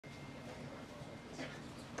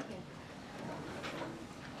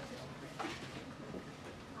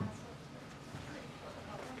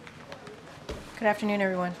Good afternoon,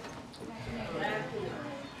 everyone.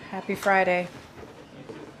 Happy Friday.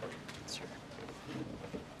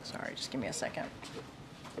 Sorry, just give me a second.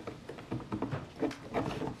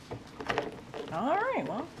 All right,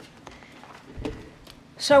 well.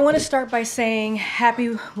 So I want to start by saying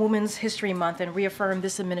Happy Women's History Month and reaffirm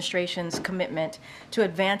this administration's commitment to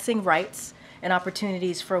advancing rights and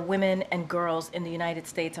opportunities for women and girls in the United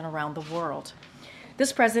States and around the world.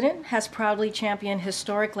 This president has proudly championed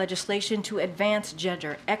historic legislation to advance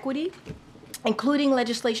gender equity, including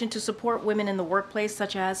legislation to support women in the workplace,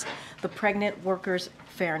 such as the Pregnant Workers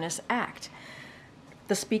Fairness Act,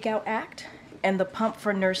 the Speak Out Act, and the Pump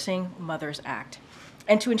for Nursing Mothers Act,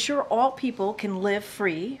 and to ensure all people can live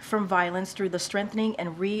free from violence through the strengthening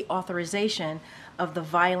and reauthorization of the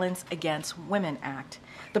Violence Against Women Act.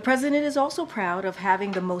 The president is also proud of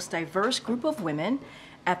having the most diverse group of women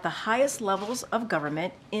at the highest levels of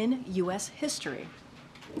government in U.S. history,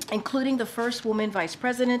 including the first woman vice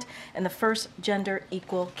president and the first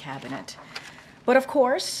gender-equal cabinet. But of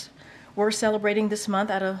course, we're celebrating this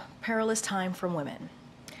month at a perilous time for women.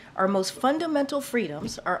 Our most fundamental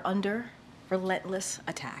freedoms are under relentless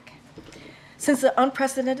attack. Since the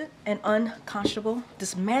unprecedented and unconscionable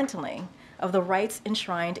dismantling of the rights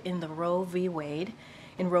enshrined in Roe v. Wade,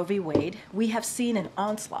 we have seen an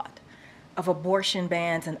onslaught of abortion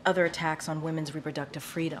bans and other attacks on women's reproductive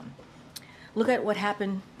freedom. Look at what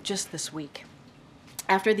happened just this week.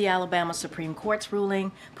 After the Alabama Supreme Court's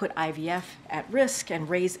ruling put IVF at risk and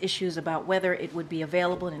raised issues about whether it would be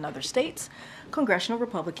available in other states, congressional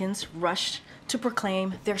Republicans rushed to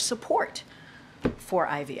proclaim their support for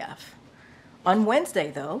IVF. On Wednesday,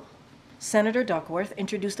 though, Senator Duckworth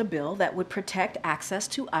introduced a bill that would protect access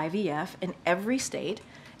to IVF in every state,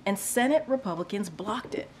 and Senate Republicans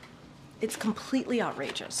blocked it. It's completely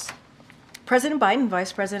outrageous. President Biden and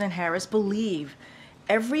Vice President Harris believe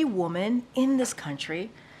every woman in this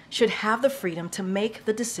country should have the freedom to make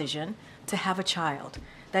the decision to have a child.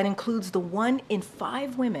 That includes the 1 in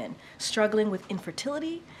 5 women struggling with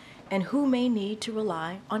infertility and who may need to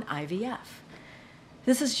rely on IVF.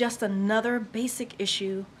 This is just another basic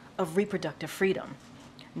issue of reproductive freedom,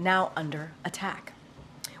 now under attack.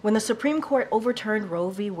 When the Supreme Court overturned Roe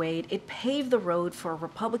v. Wade, it paved the road for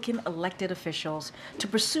Republican elected officials to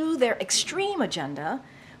pursue their extreme agenda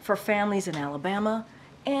for families in Alabama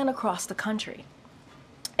and across the country.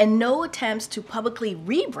 And no attempts to publicly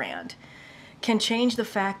rebrand can change the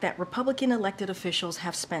fact that Republican elected officials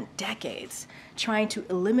have spent decades trying to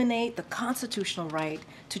eliminate the constitutional right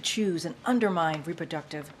to choose and undermine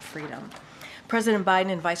reproductive freedom. President Biden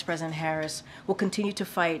and Vice President Harris will continue to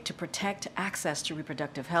fight to protect access to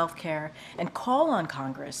reproductive health care and call on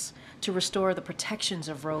Congress to restore the protections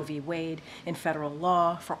of Roe v. Wade in federal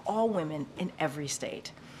law for all women in every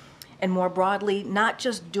state. And more broadly, not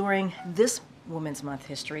just during this Women's Month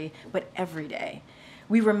history, but every day.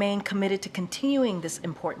 We remain committed to continuing this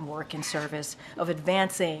important work in service of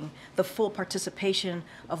advancing the full participation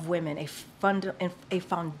of women, a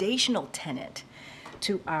foundational tenet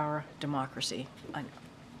to our democracy.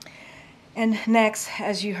 And next,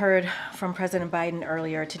 as you heard from President Biden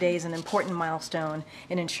earlier, today is an important milestone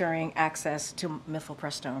in ensuring access to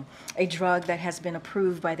mifepristone, a drug that has been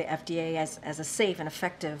approved by the FDA as safe and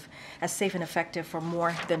effective for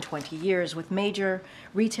more than 20 years, with major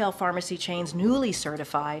retail pharmacy chains newly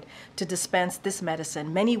certified to dispense this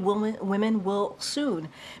medicine. Many women will soon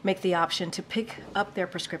make the option to pick up their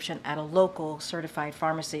prescription at a local certified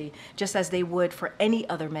pharmacy, just as they would for any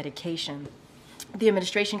other medication. The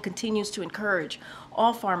administration continues to encourage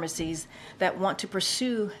all pharmacies that want to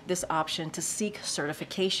pursue this option to seek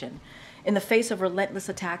certification. In the face of relentless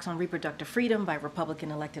attacks on reproductive freedom by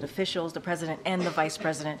Republican elected officials, the president and the vice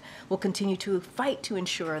president will continue to fight to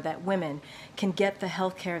ensure that women can get the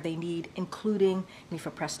health care they need, including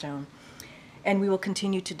mifepristone. And we will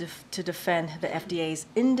continue to defend the FDA's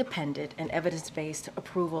independent and evidence-based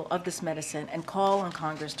approval of this medicine and call on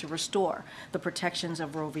Congress to restore the protections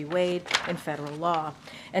of Roe v. Wade in federal law.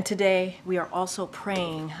 And today, we are also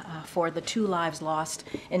praying for the 2 lives lost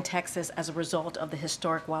in Texas as a result of the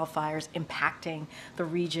historic wildfires impacting the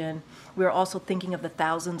region. We are also thinking of the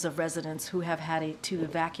thousands of residents who have had to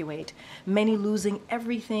evacuate, many losing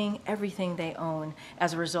everything they own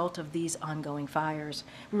as a result of these ongoing fires.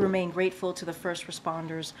 We remain grateful to the first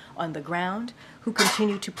responders on the ground who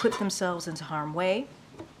continue to put themselves into harm's way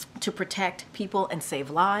to protect people and save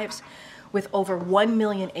lives. With over 1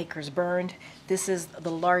 million acres burned, this is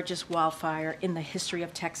the largest wildfire in the history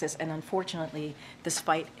of Texas, and unfortunately, this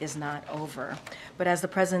fight is not over. But as the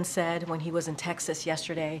president said when he was in Texas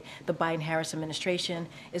yesterday, the Biden-Harris administration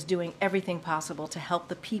is doing everything possible to help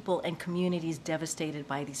the people and communities devastated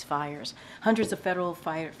by these fires. Hundreds of federal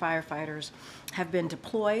firefighters have been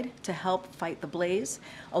deployed to help fight the blaze,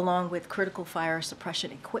 along with critical fire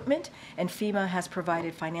suppression equipment, and FEMA has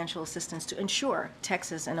provided financial assistance to ensure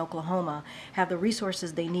Texas and Oklahoma have the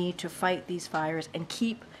resources they need to fight these fires and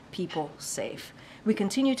keep people safe. We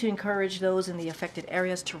continue to encourage those in the affected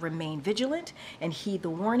areas to remain vigilant and heed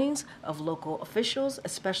the warnings of local officials,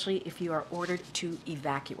 especially if you are ordered to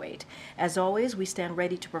evacuate. As always, we stand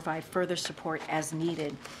ready to provide further support as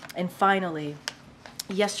needed. And finally,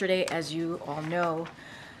 yesterday, as you all know,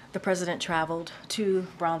 the president traveled to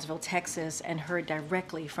Brownsville, Texas, and heard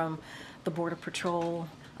directly from the Border Patrol,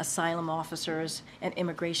 asylum officers, and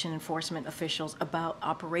immigration enforcement officials about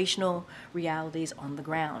operational realities on the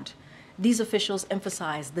ground. These officials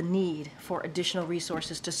emphasized the need for additional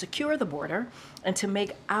resources to secure the border and to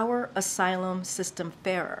make our asylum system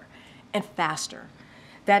fairer and faster.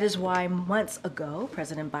 That is why months ago,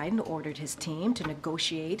 President Biden ordered his team to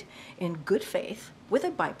negotiate in good faith with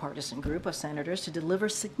a bipartisan group of senators to deliver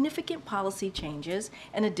significant policy changes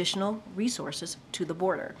and additional resources to the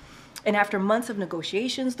border. And after months of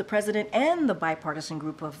negotiations, the president and the bipartisan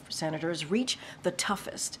group of senators reached the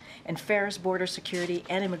toughest and fairest border security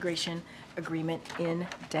and immigration agreement in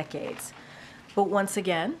decades. But once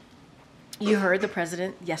again, you heard the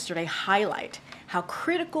president yesterday highlight how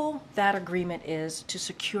critical that agreement is to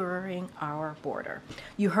securing our border.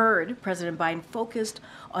 You heard President Biden focused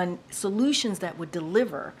on solutions that would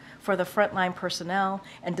deliver for the frontline personnel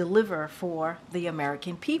and deliver for the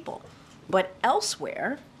American people. But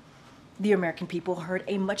elsewhere, the American people heard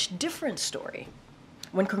a much different story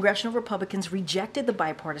when congressional Republicans rejected the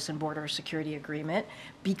bipartisan border security agreement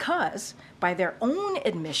because, by their own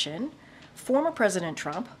admission, former President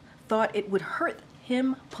Trump thought it would hurt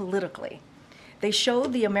him politically. They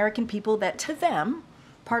showed the American people that, to them,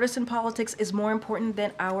 partisan politics is more important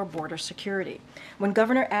than our border security. When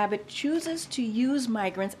Governor Abbott chooses to use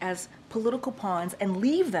migrants as political pawns and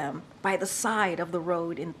leave them by the side of the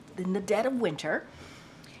road in the dead of winter,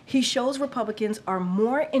 he shows Republicans are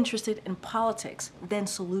more interested in politics than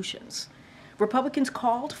solutions. Republicans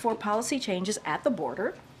called for policy changes at the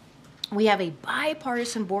border. We have a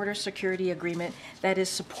bipartisan border security agreement that is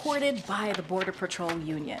supported by the Border Patrol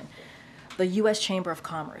Union, the U.S. Chamber of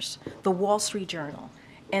Commerce, the Wall Street Journal,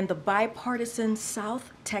 and the bipartisan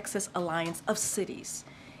South Texas Alliance of Cities.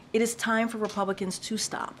 It is time for Republicans to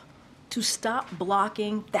stop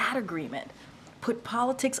blocking that agreement, put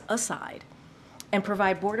politics aside, and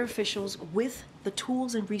provide border officials with the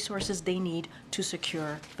tools and resources they need to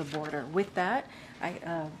secure the border. With that,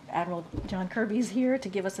 Admiral John Kirby is here to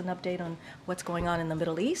give us an update on what's going on in the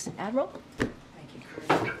Middle East. Admiral? Thank you,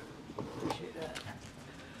 Kirby. Appreciate that.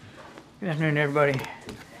 Good afternoon, everybody.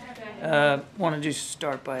 Want to just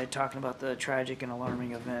start by talking about the tragic and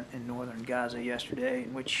alarming event in northern Gaza yesterday,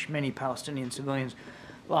 in which many Palestinian civilians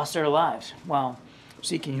lost their lives while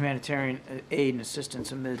seeking humanitarian aid and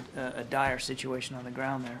assistance amid a dire situation on the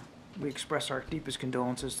ground there. We express our deepest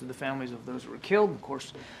condolences to the families of those who were killed, and of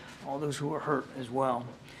course, all those who were hurt as well.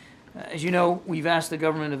 As you know, we've asked the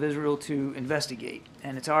government of Israel to investigate,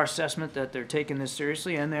 and it's our assessment that they're taking this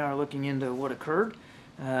seriously and they are looking into what occurred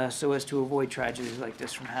so as to avoid tragedies like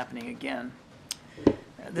this from happening again.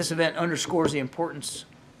 This event underscores the importance,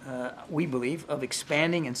 we believe, of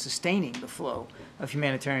expanding and sustaining the flow of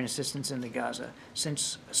humanitarian assistance into Gaza,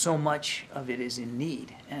 since so much of it is in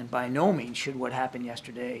need. And by no means should what happened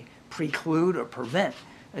yesterday preclude or prevent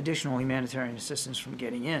additional humanitarian assistance from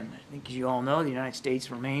getting in. I think, as you all know, the United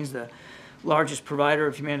States remains the largest provider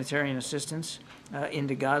of humanitarian assistance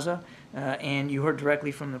into Gaza, and you heard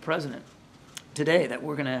directly from the president today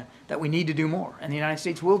that we need to do more, and the United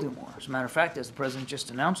States will do more. As a matter of fact, as the president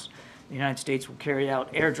just announced, the United States will carry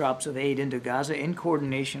out airdrops of aid into Gaza in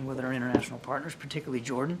coordination with our international partners, particularly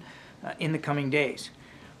Jordan, in the coming days.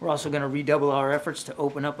 We're also going to redouble our efforts to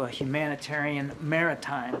open up a humanitarian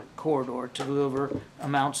maritime corridor to deliver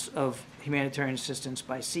amounts of humanitarian assistance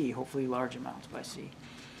by sea, hopefully large amounts by sea.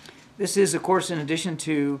 This is, of course, in addition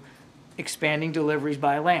to expanding deliveries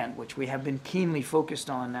by land, which we have been keenly focused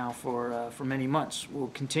on now for many months. We'll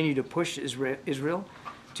continue to push Israel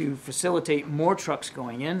to facilitate more trucks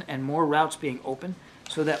going in and more routes being open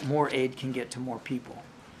so that more aid can get to more people.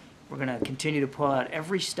 We're going to continue to pull out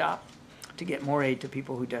every stop to get more aid to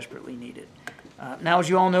people who desperately need it. Now, as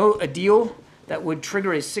you all know, a deal that would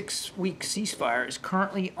trigger a 6-week ceasefire is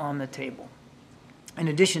currently on the table. In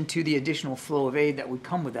addition to the additional flow of aid that would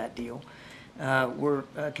come with that deal, we're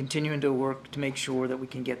continuing to work to make sure that we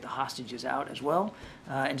can get the hostages out as well,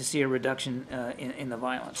 and to see a reduction in the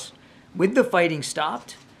violence. With the fighting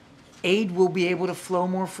stopped, aid will be able to flow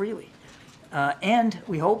more freely, and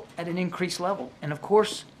we hope at an increased level. And of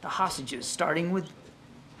course, the hostages, starting with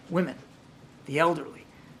women, the elderly,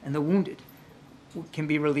 and the wounded, can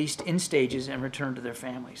be released in stages and returned to their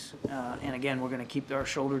families. And again, we're going to keep our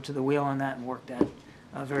shoulder to the wheel on that and work that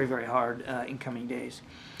very, very hard in coming days.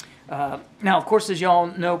 Now, of course, as you all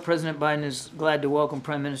know, President Biden is glad to welcome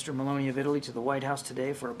Prime Minister Meloni of Italy to the White House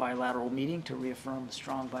today for a bilateral meeting to reaffirm the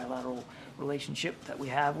strong bilateral relationship that we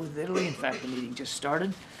have with Italy. In fact, the meeting just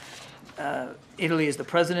started. Italy is the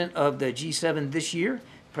president of the G7 this year.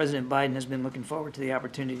 President Biden has been looking forward to the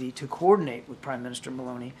opportunity to coordinate with Prime Minister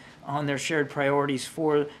Meloni on their shared priorities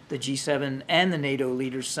for the G7 and the NATO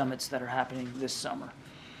leaders summits that are happening this summer.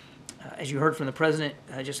 As you heard from the President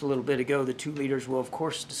just a little bit ago, the two leaders will, of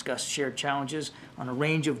course, discuss shared challenges on a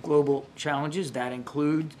range of global challenges that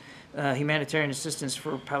include humanitarian assistance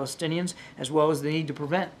for Palestinians, as well as the need to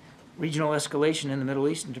prevent regional escalation in the Middle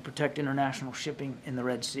East and to protect international shipping in the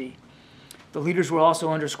Red Sea. The leaders will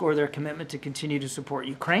also underscore their commitment to continue to support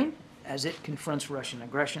Ukraine as it confronts Russian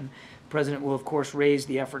aggression. The President will, of course, raise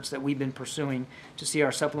the efforts that we've been pursuing to see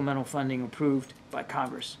our supplemental funding approved by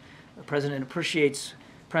Congress. The President appreciates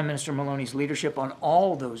Prime Minister Meloni's leadership on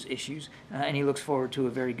all those issues, and he looks forward to a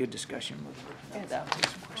very good discussion with her. And that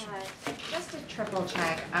was some questions. Just to triple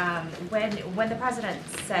check, when the President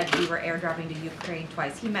said we were airdropping to Ukraine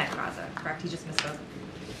twice, he meant Gaza, correct? He just misspoke?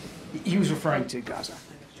 He was referring to Gaza.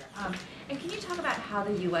 And can you talk about how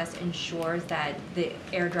the U.S. ensures that the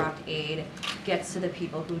airdropped aid gets to the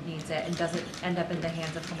people who needs it and doesn't end up in the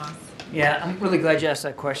hands of Hamas? Yeah, I'm really glad you asked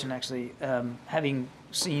that question, actually. Having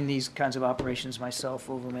seen these kinds of operations myself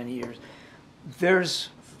over many years, there's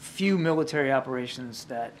few military operations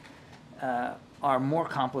that are more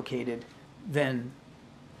complicated than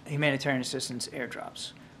humanitarian assistance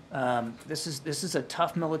airdrops. This is a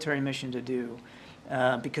tough military mission to do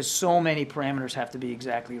because so many parameters have to be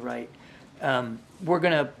exactly right. We're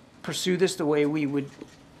going to pursue this the way we would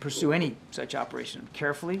pursue any such operation,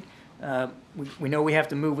 carefully. We know we have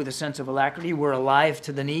to move with a sense of alacrity. We're alive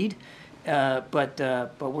to the need, but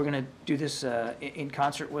we're going to do this in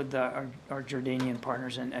concert with our Jordanian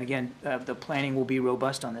partners. And again, the planning will be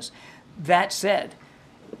robust on this. That said,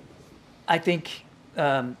 I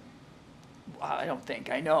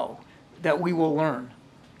know that we will learn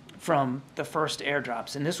from the first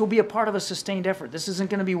airdrops. And this will be a part of a sustained effort. This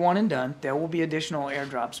isn't going to be one and done. There will be additional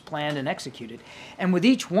airdrops planned and executed. And with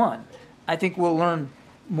each one, I think we'll learn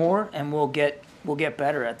more and we'll get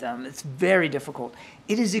better at them. It's very difficult.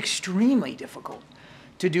 It is extremely difficult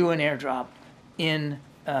to do an airdrop in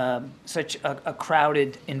such a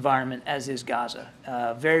crowded environment as is Gaza.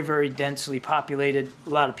 Very, very densely populated,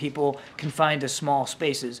 a lot of people confined to small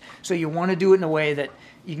spaces. So you want to do it in a way that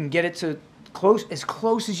you can get it to as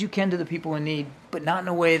close as you can to the people in need, but not in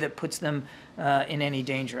a way that puts them in any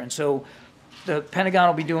danger. And so the Pentagon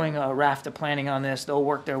will be doing a raft of planning on this. They'll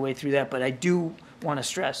work their way through that. But I do want to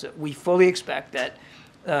stress that we fully expect that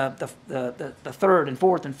the third and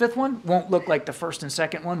fourth and fifth one won't look like the first and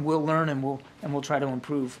second one. We'll learn and we'll try to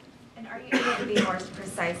improve. And are you able to be more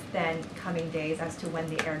precise than coming days as to when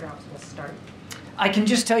the airdrops will start? I can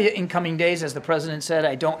just tell you in coming days, as the President said,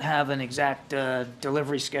 I don't have an exact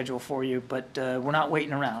delivery schedule for you, but we're not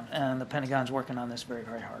waiting around, and the Pentagon's working on this very,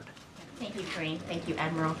 very hard. Thank you, Karine. Thank you,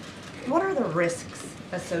 Admiral. What are the risks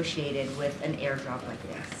associated with an airdrop like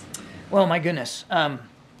this? Well, my goodness.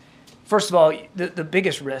 First of all, the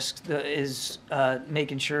biggest risk is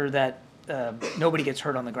making sure that nobody gets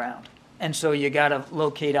hurt on the ground. And so you got to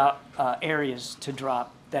locate out areas to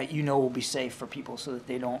drop that you know will be safe for people so that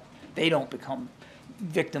they don't become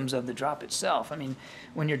victims of the drop itself. I mean,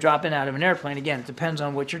 when you're dropping out of an airplane, again, it depends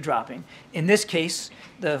on what you're dropping. In this case,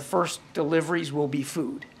 the first deliveries will be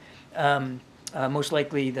food. Most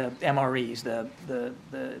likely the MREs,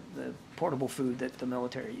 the portable food that the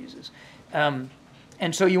military uses.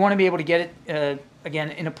 And so you want to be able to get it, again,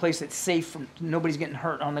 in a place that's safe, nobody's getting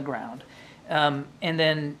hurt on the ground. And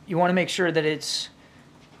then you want to make sure that it's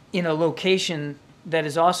in a location that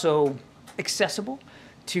is also accessible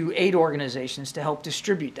to aid organizations to help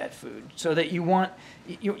distribute that food, so that you want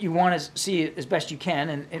to see it as best you can,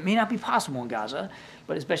 and it may not be possible in Gaza,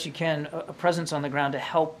 but as best you can, a presence on the ground to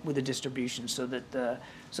help with the distribution, so that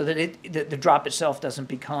the drop itself doesn't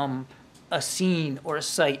become a scene or a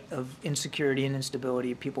site of insecurity and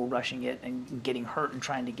instability of people rushing it and getting hurt and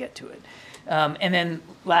trying to get to it. And then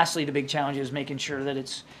lastly, the big challenge is making sure that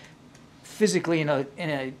it's physically in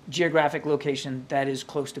a geographic location that is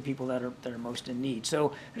close to people that are most in need.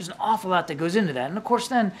 So there's an awful lot that goes into that. And of course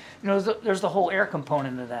then, there's the whole air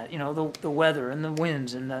component of that, the weather and the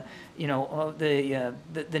winds and the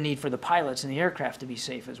need for the pilots and the aircraft to be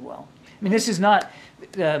safe as well. I mean, this is not,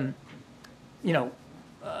 this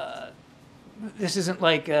isn't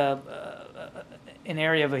like an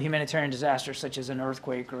area of a humanitarian disaster such as an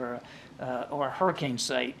earthquake or a hurricane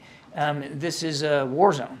site. This is a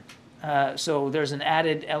war zone. So there's an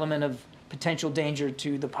added element of potential danger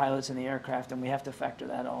to the pilots and the aircraft, and we have to factor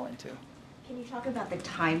that all into. Can you talk about the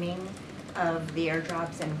timing of the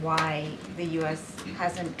airdrops and why the U.S.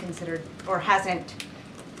 hasn't considered or hasn't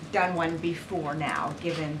done one before now,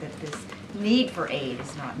 given that this need for aid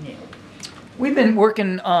is not new? We've been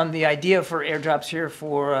working on the idea for airdrops here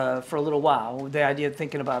for a little while. The idea of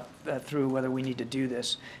thinking about through whether we need to do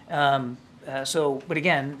this. But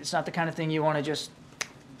again, it's not the kind of thing you want to just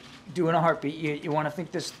do in a heartbeat. You want to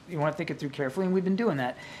think this. You want to think it through carefully, and we've been doing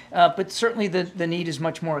that. But certainly, the need is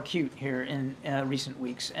much more acute here in recent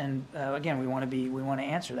weeks. And again, we want to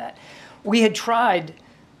answer that. We had tried,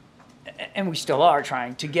 and we still are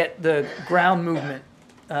trying, to get the ground movement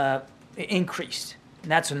increased. And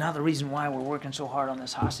that's another reason why we're working so hard on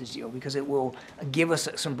this hostage deal, because it will give us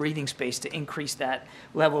some breathing space to increase that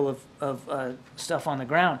level of stuff on the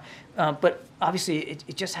ground. But obviously,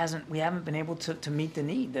 it just hasn't. We haven't been able to meet the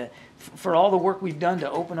need. For all the work we've done to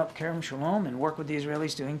open up Kerem Shalom and work with the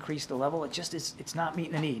Israelis to increase the level, it's not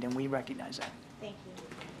meeting the need, and we recognize that. Thank you.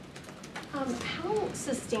 How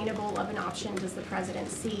sustainable of an option does the president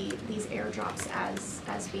see these airdrops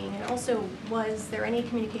as being? And also, was there any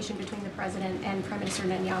communication between the president and Prime Minister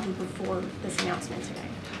Netanyahu before this announcement today?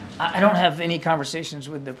 I don't have any conversations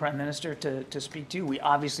with the Prime Minister to speak to. We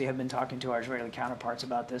obviously have been talking to our Israeli counterparts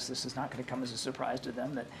about this. This is not going to come as a surprise to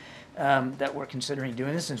them that we're considering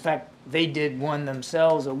doing this. In fact, they did one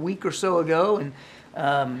themselves a week or so ago,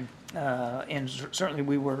 and certainly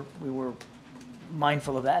we were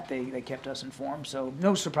mindful of that. They kept us informed. So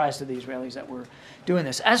no surprise to the Israelis that we're doing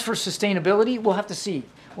this. As for sustainability, we'll have to see.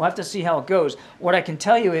 We'll have to see how it goes. What I can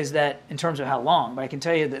tell you is that, in terms of how long, but I can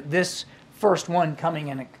tell you that this first one coming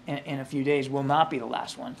in a few days will not be the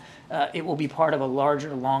last one. It will be part of a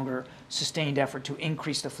larger, longer, sustained effort to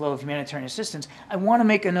increase the flow of humanitarian assistance. I want to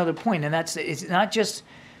make another point, and that's it's not just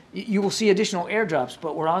you will see additional airdrops,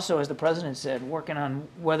 but we're also, as the president said, working on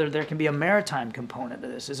whether there can be a maritime component to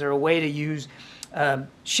this. Is there a way to use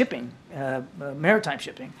shipping, maritime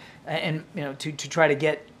shipping, and to try to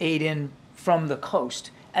get aid in from the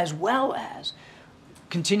coast, as well as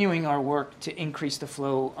continuing our work to increase the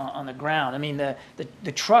flow on the ground. I mean,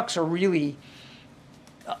 the trucks are really,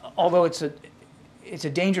 although it's a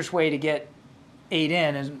dangerous way to get aid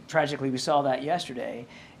in, and tragically we saw that yesterday,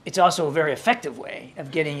 it's also a very effective way of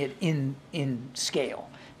getting it in scale.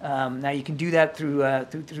 Now you can do that through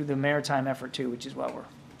the maritime effort too, which is why we're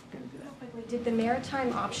going to do that. Did the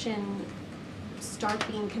maritime option start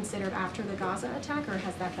being considered after the Gaza attack, or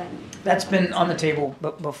has that been? That's been on the table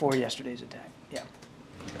before yesterday's attack. Yeah.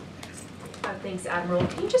 Thanks, Admiral.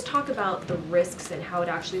 Can you just talk about the risks and how it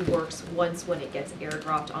actually works when it gets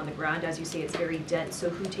airdropped on the ground? As you say, it's very dense, so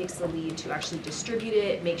who takes the lead to actually distribute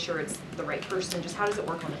it, make sure it's the right person? Just how does it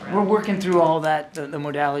work on the ground? We're working through all that, the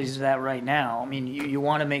modalities of that right now. I mean, you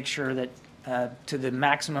want to make sure that to the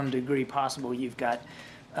maximum degree possible, you've got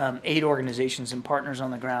aid organizations and partners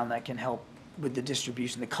on the ground that can help with the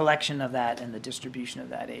distribution, the collection of that and the distribution of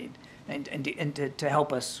that aid, and to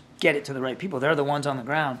help us get it to the right people. They're the ones on the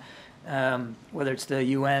ground. Whether it's the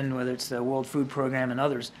UN, whether it's the World Food Program and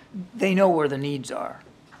others, they know where the needs are.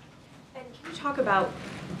 And can you talk about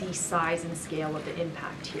the size and scale of the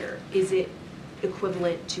impact here? Is it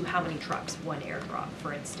equivalent to how many trucks, one airdrop,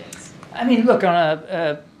 for instance? I mean, look,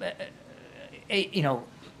 on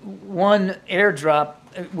one airdrop,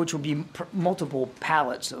 which will be multiple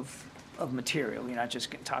pallets of material. You're not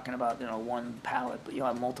just talking about one pallet, but you'll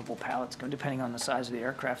have multiple pallets, depending on the size of the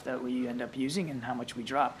aircraft that we end up using and how much we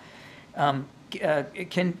drop. It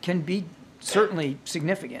can be certainly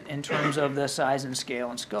significant in terms of the size and scale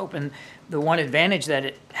and scope. And the one advantage that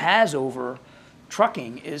it has over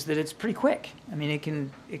trucking is that it's pretty quick. I mean, it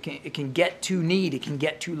can get to need, it can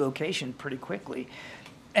get to location pretty quickly.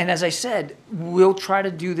 And as I said, we'll try to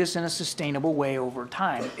do this in a sustainable way over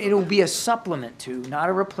time. It'll be a supplement to, not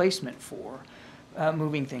a replacement for,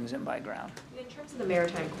 moving things in by ground. In terms of the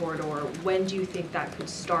maritime corridor, when do you think that could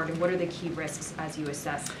start, and what are the key risks as you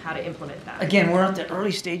assess how to implement that? Again, we're at the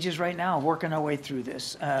early stages right now, working our way through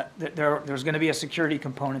this. There's going to be a security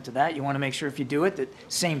component to that. You want to make sure if you do it, that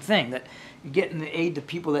same thing, that you're getting the aid to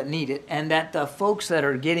people that need it, and that the folks that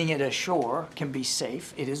are getting it ashore can be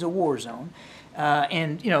safe. It is a war zone.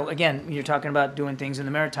 And, again, you're talking about doing things in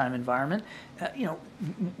the maritime environment.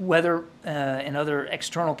 Weather and other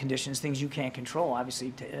external conditions, things you can't control,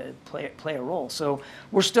 obviously play a role. So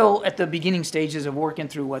we're still at the beginning stages of working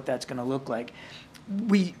through what that's going to look like.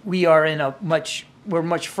 We are we're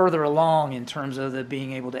much further along in terms of the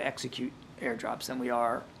being able to execute airdrops than we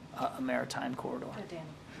are a maritime corridor.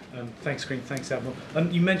 Thanks, Karine. Thanks, Admiral.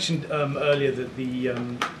 You mentioned earlier that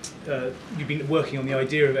you've been working on the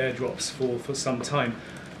idea of airdrops for some time.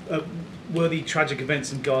 Were the tragic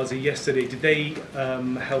events in Gaza yesterday, did they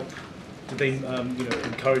help? Did they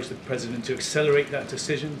encourage the president to accelerate that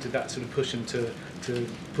decision? Did that sort of push him to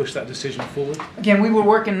push that decision forward? Again, we were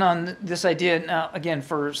working on this idea now, again,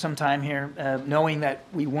 for some time here, knowing that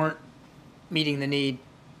we weren't meeting the need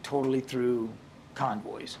totally through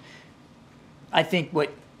convoys. I think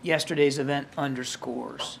what yesterday's event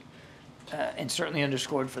underscores, and certainly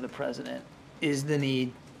underscored for the president, is the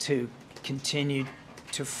need to continue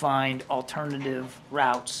to find alternative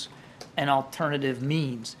routes and alternative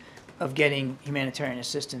means of getting humanitarian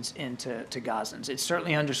assistance into Gazans. It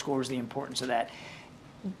certainly underscores the importance of that.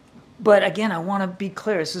 But again, I want to be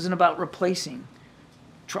clear, this isn't about replacing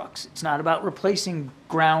trucks. It's not about replacing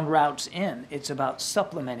ground routes in. It's about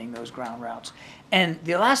supplementing those ground routes. And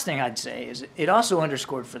the last thing I'd say is it also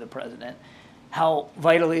underscored for the president how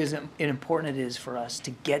vitally important it is for us to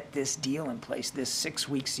get this deal in place, this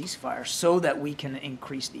 6-week ceasefire, so that we can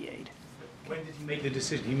increase the aid. When did he make the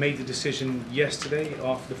decision? He made the decision yesterday,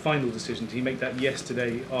 after the final decision. Did he make that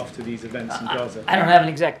yesterday after these events in Gaza? I don't have an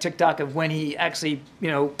exact tick-tock of when he actually,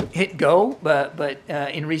 hit go, but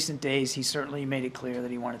in recent days, he certainly made it clear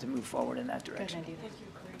that he wanted to move forward in that direction.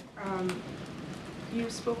 You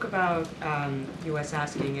spoke about U.S.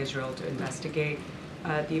 asking Israel to investigate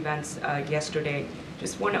the events yesterday.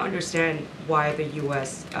 Just want to understand why the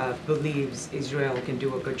U.S. believes Israel can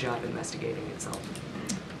do a good job investigating itself.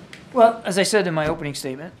 Well, as I said in my opening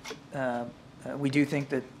statement, we do think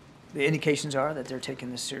that the indications are that they're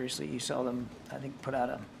taking this seriously. You saw them, I think, put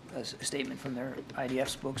out a statement from their IDF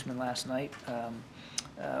spokesman last night,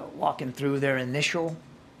 walking through their initial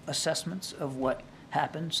assessments of what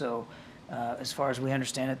happened. So as far as we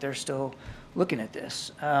understand it, they're still looking at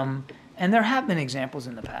this. And there have been examples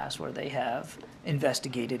in the past where they have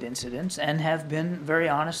investigated incidents and have been very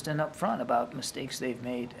honest and upfront about mistakes they've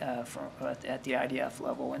made at the IDF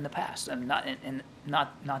level in the past, and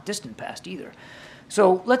not distant past either.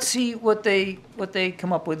 So let's see what they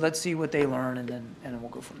come up with. Let's see what they learn, and then we'll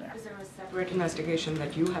go from there. Is there a separate investigation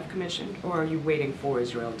that you have commissioned, or are you waiting for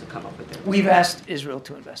Israel to come up with it? We've asked Israel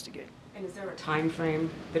to investigate. And is there a time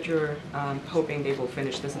frame that you're hoping they will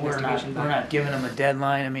finish this investigation by? We're not giving them a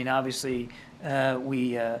deadline. I mean, obviously,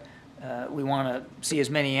 we want to see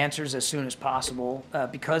as many answers as soon as possible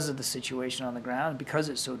because of the situation on the ground, because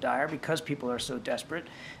it's so dire, because people are so desperate.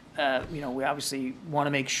 We obviously want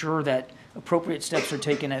to make sure that appropriate steps are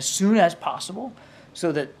taken as soon as possible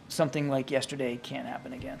so that something like yesterday can't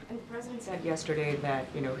happen again. And the president said yesterday that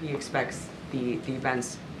he expects the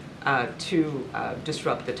events to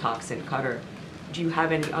disrupt the talks in Qatar. Do you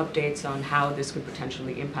have any updates on how this could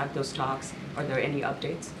potentially impact those talks? Are there any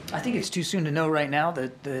updates? I think it's too soon to know right now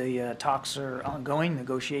that the talks are ongoing,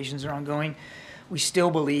 negotiations are ongoing. We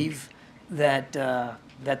still believe that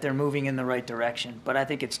that they're moving in the right direction, but I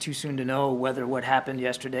think it's too soon to know whether what happened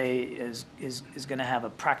yesterday is going to have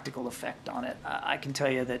a practical effect on it. I can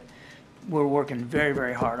tell you that we're working very,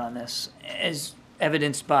 very hard on this, as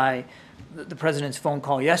evidenced by the president's phone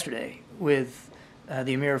call yesterday with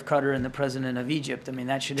the Emir of Qatar and the president of Egypt. I mean,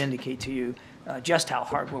 that should indicate to you just how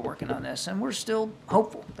hard we're working on this. And we're still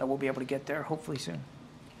hopeful that we'll be able to get there, hopefully soon.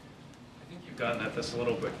 I think you've gotten at this a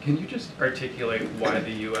little bit. Can you just articulate why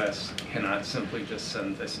the U.S. cannot simply just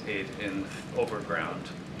send this aid in overground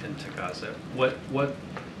into Gaza? What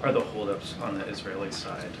are the holdups on the Israeli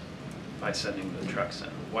side by sending the trucks in?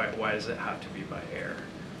 Why does it have to be by air?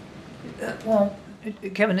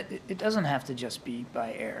 Kevin, it doesn't have to just be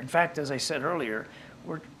by air. In fact, as I said earlier,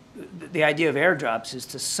 the idea of airdrops is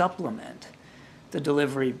to supplement the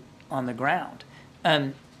delivery on the ground.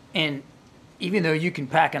 And even though you can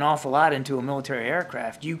pack an awful lot into a military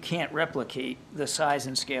aircraft, you can't replicate the size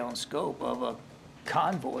and scale and scope of a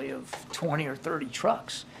convoy of 20 or 30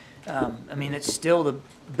 trucks. I mean, it's still the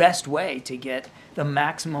best way to get the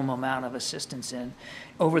maximum amount of assistance in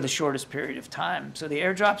over the shortest period of time. So the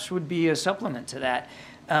airdrops would be a supplement to that.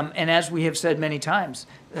 And as we have said many times,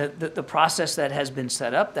 the process that has been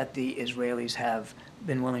set up that the Israelis have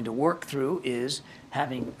been willing to work through is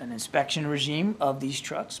having an inspection regime of these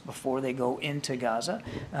trucks before they go into Gaza,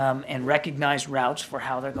 and recognize routes for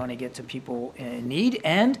how they're going to get to people in need,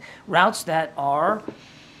 and routes that are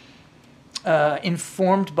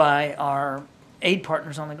informed by our aid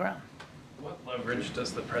partners on the ground. What leverage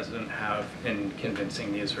does the president have in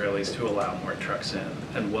convincing the Israelis to allow more trucks in,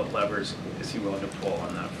 and what levers is he willing to pull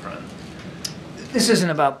on that front? This isn't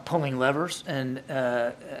about pulling levers and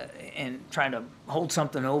trying to hold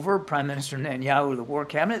something over Prime Minister Netanyahu or the War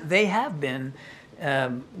Cabinet. They have been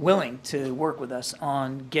willing to work with us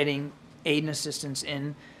on getting aid and assistance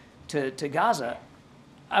in to Gaza.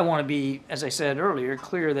 I want to be, as I said earlier,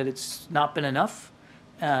 clear that it's not been enough,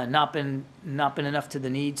 not been enough to the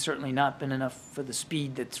need, certainly not been enough for the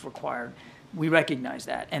speed that's required. We recognize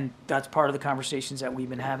that, and that's part of the conversations that we've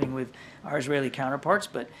been having with our Israeli counterparts,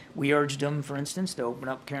 but we urged them, for instance, to open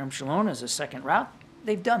up Kerem Shalom as a second route.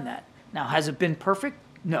 They've done that. Now, has it been perfect?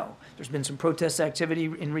 No. There's been some protest activity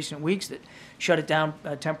in recent weeks that shut it down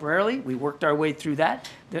temporarily. We worked our way through that.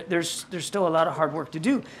 There's still a lot of hard work to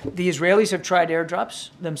do. The Israelis have tried airdrops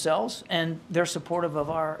themselves, and they're supportive of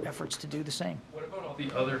our efforts to do the same. What about all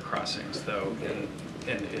the other crossings, though,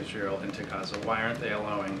 in Israel into Gaza? Why aren't they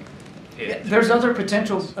allowing it? There's other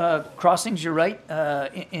potential crossings, you're right,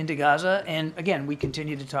 into Gaza. And again, we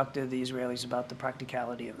continue to talk to the Israelis about the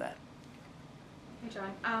practicality of that. Hey,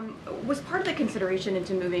 John. Was part of the consideration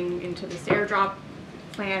into moving into this airdrop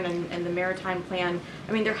plan and the maritime plan,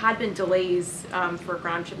 I mean, there had been delays for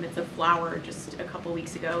ground shipments of flour just a couple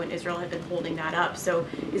weeks ago, and Israel had been holding that up. So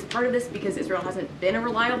is part of this because Israel hasn't been a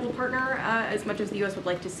reliable partner as much as the U.S. would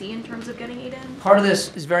like to see in terms of getting aid in? Part of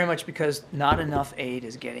this is very much because not enough aid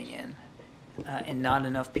is getting in, and not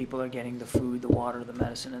enough people are getting the food, the water, the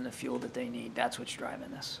medicine, and the fuel that they need. That's what's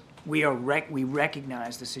driving this. We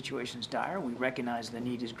recognize the situation's dire. We recognize the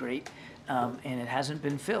need is great, and it hasn't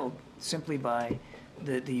been filled simply by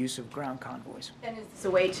the use of ground convoys. And is this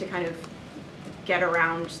a way to kind of get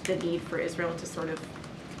around the need for Israel to sort of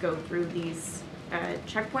go through these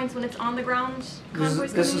checkpoints when it's on the ground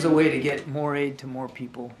convoys? This is a way to get more aid to more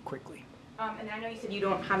people quickly. And I know you said you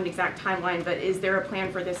don't have an exact timeline, but is there a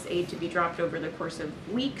plan for this aid to be dropped over the course of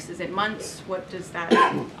weeks? Is it months? What does that?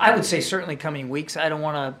 I would say certainly coming weeks. I don't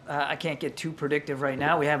want to. I can't get too predictive right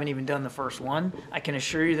now. We haven't even done the first one. I can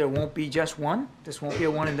assure you there won't be just one. This won't be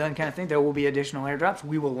a one and done kind of thing. There will be additional airdrops.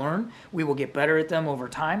 We will learn. We will get better at them over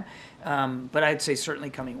time. But I'd say certainly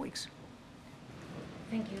coming weeks.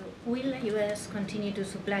 Thank you. Will the U.S. continue to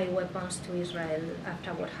supply weapons to Israel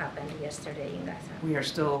after what happened yesterday in Gaza? We are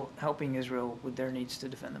still helping Israel with their needs to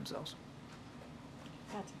defend themselves.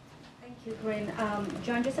 Thank you, Karine.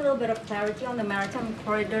 John, just a little bit of clarity on the maritime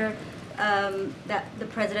corridor that the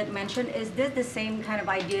president mentioned. Is this the same kind of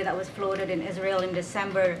idea that was floated in Israel in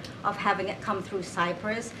December of having it come through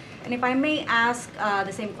Cyprus? And if I may ask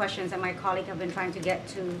the same questions that my colleague have been trying to get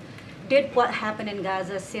to, did what happened in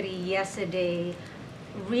Gaza City yesterday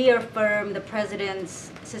reaffirm the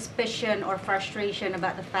president's suspicion or frustration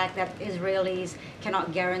about the fact that Israelis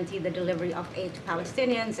cannot guarantee the delivery of aid to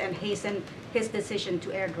Palestinians and hasten his decision to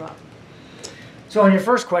airdrop? So on your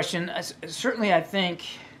first question, certainly I think,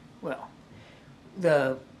 well,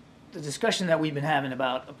 the discussion that we've been having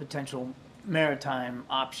about a potential maritime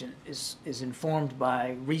option is informed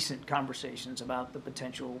by recent conversations about the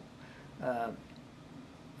potential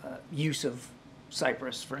use of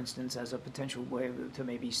Cyprus, for instance, as a potential way to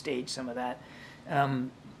maybe stage some of that.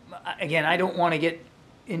 Again, I don't want to get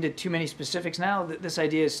into too many specifics now. This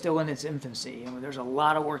idea is still in its infancy, and there's a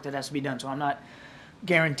lot of work that has to be done. So I'm not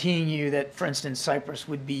guaranteeing you that, for instance, Cyprus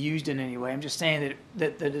would be used in any way. I'm just saying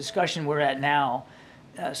that the discussion we're at now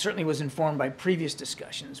certainly was informed by previous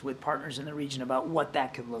discussions with partners in the region about what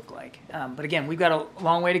that could look like. But again, we've got a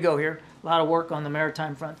long way to go here, a lot of work on the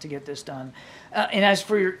maritime front to get this done. And as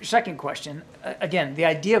for your second question, again, the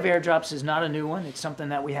idea of airdrops is not a new one. It's something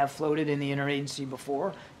that we have floated in the interagency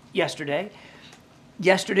before. Yesterday's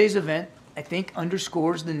event, I think,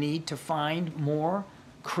 underscores the need to find more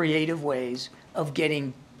creative ways of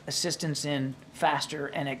getting assistance in faster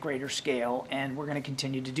and at greater scale, and we're going to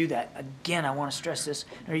continue to do that. Again, I want to stress this.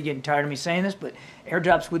 I know you're getting tired of me saying this, but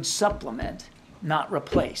airdrops would supplement, not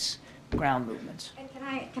replace, ground movements. And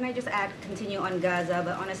can I just continue on Gaza,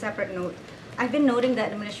 but on a separate note, I've been noting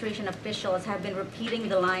that administration officials have been repeating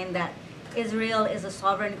the line that Israel is a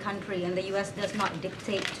sovereign country and the U.S. does not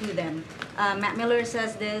dictate to them. Matt Miller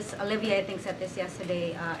says this, Olivia I think said this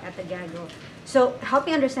yesterday at the gaggle. So help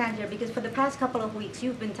me understand here, because for the past couple of weeks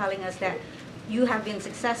you've been telling us that you have been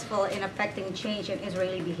successful in affecting change in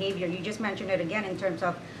Israeli behavior. You just mentioned it again in terms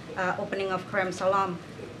of opening of Kerem Salam.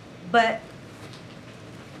 But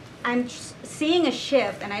I'm seeing a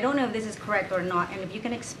shift, and I don't know if this is correct or not, and if you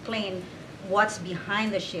can explain what's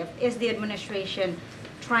behind the shift. Is the administration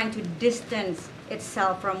trying to distance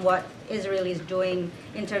itself from what Israel is doing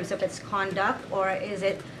in terms of its conduct, or is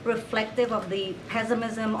it reflective of the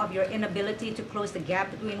pessimism of your inability to close the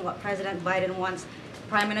gap between what President Biden wants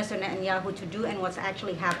Prime Minister Netanyahu to do and what's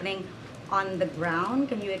actually happening on the ground?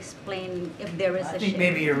 Can you explain if there is a shift? I think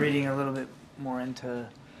maybe you're reading a little bit more into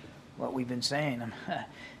what we've been saying.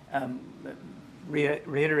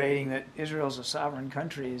 Reiterating that Israel is a sovereign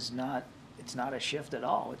country is not, it's not a shift at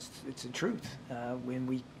all. It's a truth. When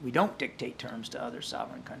we don't dictate terms to other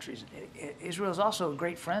sovereign countries. Israel is also a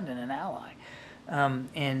great friend and an ally.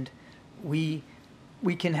 And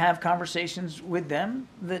we can have conversations with them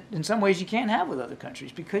that in some ways you can't have with other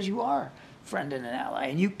countries, because you are a friend and an ally,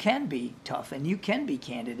 and you can be tough, and you can be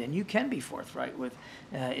candid, and you can be forthright with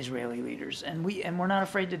Israeli leaders, and we're not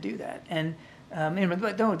afraid to do that. And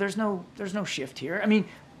but no, there's no shift here. I mean,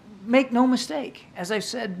 make no mistake, as I've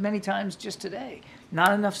said many times just today,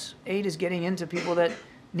 not enough aid is getting into people that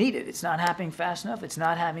need it. It's not happening fast enough. It's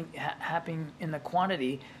not happening in the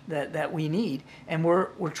quantity that we need. And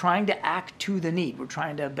we're trying to act to the need. We're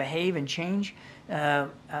trying to behave and change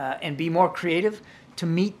and be more creative to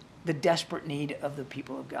meet the desperate need of the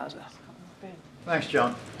people of Gaza. Thanks,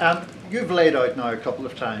 John. You've laid out now a couple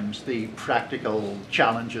of times the practical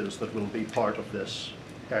challenges that will be part of this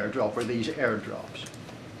airdrop, or these airdrops.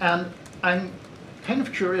 And I'm kind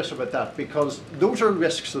of curious about that, because those are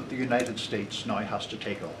risks that the United States now has to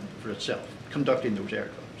take on for itself, conducting those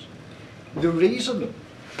airdrops. The reason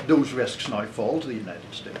those risks now fall to the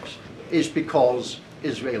United States is because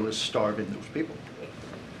Israel is starving those people.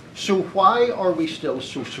 So why are we still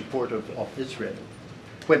so supportive of Israel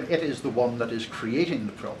when it is the one that is creating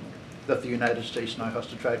the problem that the United States now has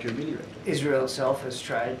to try to ameliorate? Israel itself has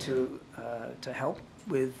tried to help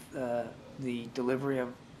with the delivery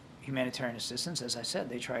of humanitarian assistance. As I said,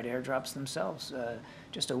 they tried airdrops themselves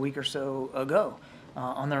just a week or so ago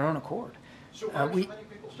on their own accord. So why are so many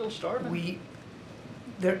people still starving?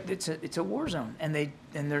 It's a war zone, and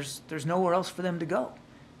there's nowhere else for them to go.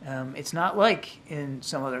 It's not like in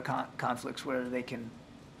some other conflicts where they can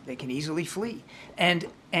easily flee. And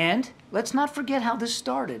let's not forget how this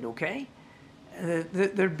started. Okay,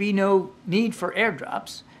 there'd be no need for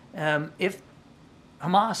airdrops if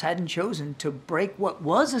Hamas hadn't chosen to break what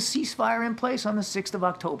was a ceasefire in place on the 6th of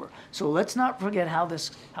October. So let's not forget how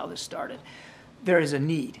this started. There is a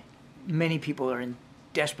need. Many people are in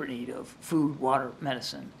desperate need of food, water,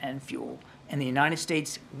 medicine, and fuel. And the United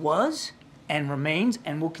States was and remains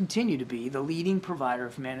and will continue to be the leading provider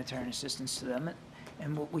of humanitarian assistance to them.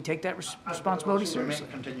 And we take that responsibility seriously.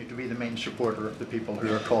 We continue to be the main supporter of the people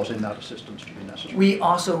who are causing that assistance to be necessary. We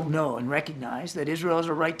also know and recognize that Israel has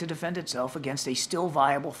a right to defend itself against a still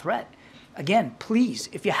viable threat. Again, please,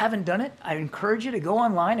 if you haven't done it, I encourage you to go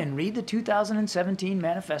online and read the 2017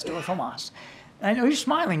 manifesto of Hamas. I know you're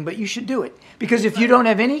smiling, but you should do it. Because if you don't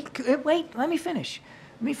have any... Wait, let me finish.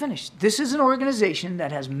 This is an organization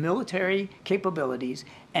that has military capabilities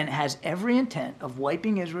and has every intent of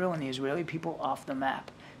wiping Israel and the Israeli people off the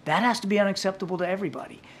map. That has to be unacceptable to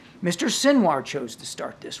everybody. Mr. Sinwar chose to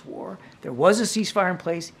start this war. There was a ceasefire in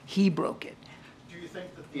place. He broke it. Do you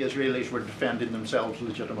think that the Israelis were defending themselves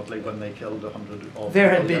legitimately when they killed 100 of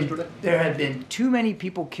them yesterday? There had been too many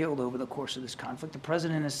people killed over the course of this conflict. The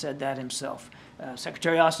president has said that himself.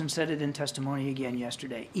 Secretary Austin said it in testimony again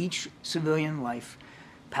yesterday. Each civilian life,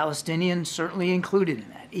 Palestinians certainly included in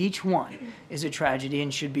that, each one is a tragedy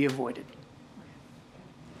and should be avoided.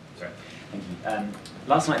 Sorry. Thank you.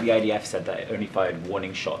 Last night the IDF said that it only fired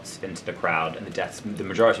warning shots into the crowd, and the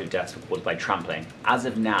majority of deaths were caused by trampling. As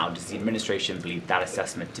of now, does the administration believe that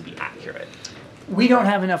assessment to be accurate? We don't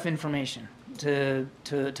have enough information to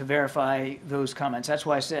verify those comments. That's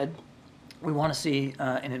why I said we want to see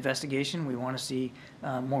an investigation. We want to see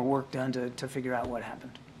more work done to figure out what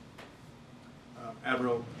happened.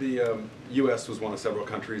 Admiral, the U.S. was one of several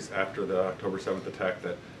countries after the October 7th attack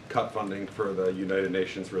that cut funding for the United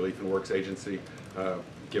Nations Relief and Works Agency,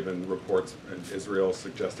 given reports in Israel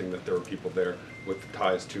suggesting that there were people there with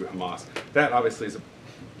ties to Hamas. That obviously is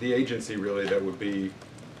the agency really that would be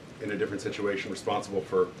in a different situation, responsible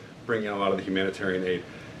for bringing in a lot of the humanitarian aid.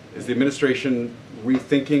 Is the administration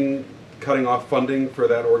rethinking cutting off funding for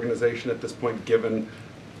that organization at this point, given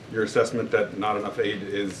your assessment that not enough aid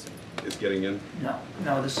is getting in?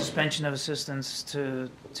 No, the suspension of assistance to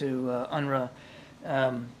UNRWA,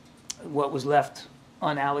 what was left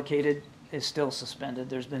unallocated is still suspended.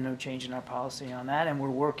 There's been no change in our policy on that, and we're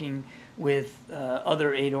working with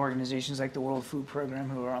other aid organizations like the World Food Program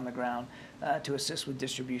who are on the ground to assist with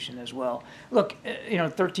distribution as well. Look,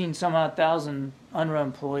 13 some odd thousand UNRWA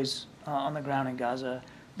employees on the ground in Gaza.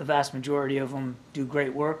 The vast majority of them do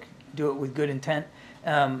great work, do it with good intent,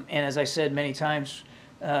 and as I said many times,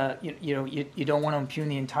 you don't want to impugn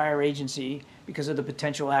the entire agency because of the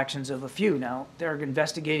potential actions of a few. Now, they're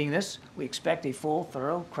investigating this. We expect a full,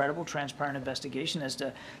 thorough, credible, transparent investigation as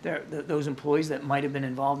to those employees that might have been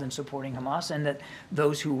involved in supporting Hamas, and that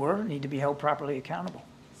those who were need to be held properly accountable.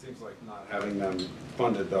 Seems like not having them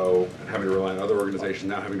funded, though, and having to rely on other organizations,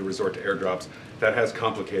 now having to resort to airdrops, that has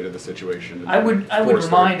complicated the situation. I would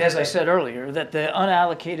remind, as I said earlier, that the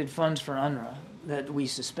unallocated funds for UNRWA that we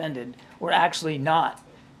suspended were actually not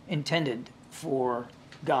intended for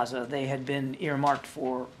Gaza. They had been earmarked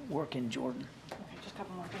for work in Jordan. Okay, just a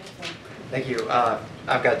couple more minutes. Thank you.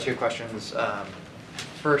 I've got two questions.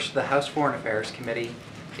 First, the House Foreign Affairs Committee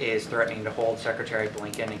is threatening to hold Secretary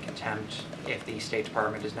Blinken in contempt if the State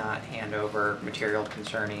Department does not hand over material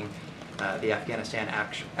concerning the Afghanistan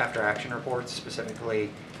after action reports, specifically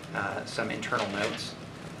some internal notes.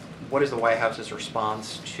 What is the White House's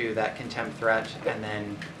response to that contempt threat? And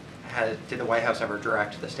then did the White House ever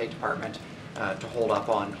direct the State Department to hold up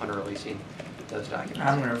on releasing those documents?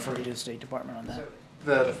 I'm going to refer you to the State Department on that.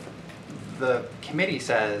 So the committee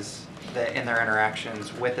says that in their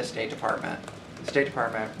interactions with the State Department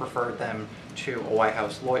referred them to a White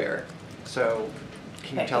House lawyer. So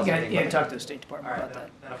can you tell us anything? Yeah, talk to the State Department about that.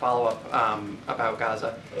 Then a follow-up about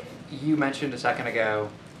Gaza. You mentioned a second ago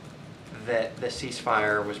that the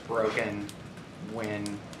ceasefire was broken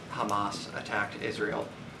when Hamas attacked Israel.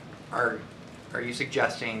 Are you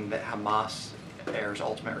suggesting that Hamas bears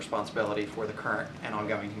ultimate responsibility for the current and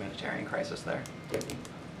ongoing humanitarian crisis there?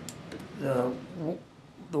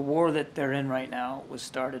 The war that they're in right now was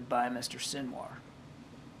started by Mr. Sinwar.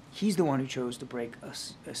 He's the one who chose to break a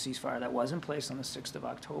ceasefire that was in place on the 6th of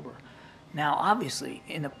October. Now, obviously,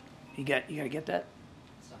 you got to get that?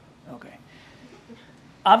 Okay.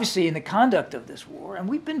 Obviously, in the conduct of this war, and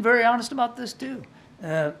we've been very honest about this too,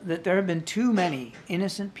 that there have been too many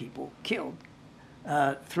innocent people killed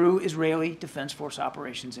through Israeli Defense Force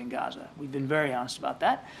operations in Gaza. We've been very honest about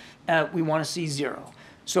that. We want to see zero.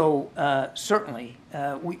 So certainly,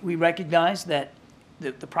 we recognize that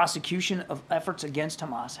the prosecution of efforts against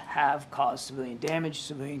Hamas have caused civilian damage,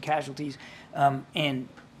 civilian casualties, and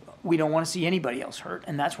we don't want to see anybody else hurt,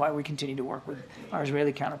 and that's why we continue to work with our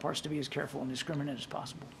Israeli counterparts to be as careful and discriminate as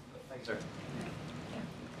possible. Thanks, sir.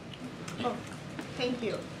 Oh, thank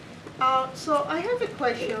you. So I have a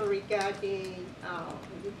question regarding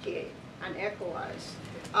UK and ECOWAS.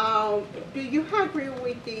 Do you agree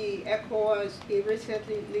with the ECOWAS, the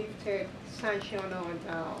recently lifted sanction on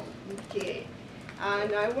UK?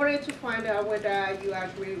 And I wanted to find out whether you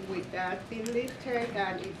agree with that being lifted,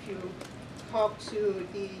 and if you talk to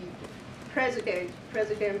the President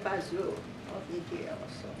Bazoum of UK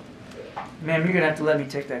also. Ma'am, you're going to have to let me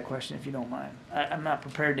take that question if you don't mind. I'm not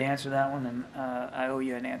prepared to answer that one, and I owe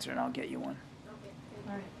you an answer, and I'll get you one.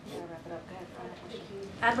 All right, we're gonna wrap it up. Go ahead, final question.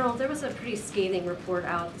 Admiral, there was a pretty scathing report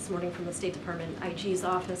out this morning from the State Department IG's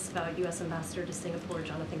office about U.S. Ambassador to Singapore,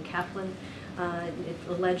 Jonathan Kaplan. It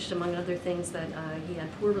alleged, among other things, that he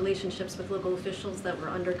had poor relationships with local officials that were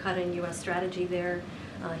undercutting U.S. strategy there.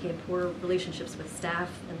 He had poor relationships with staff,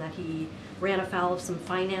 and that he ran afoul of some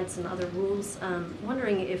finance and other rules.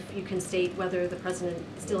 Wondering if you can state whether the President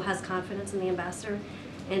still has confidence in the ambassador,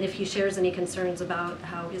 and if he shares any concerns about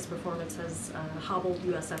how his performance has hobbled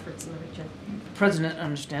U.S. efforts in the region. The President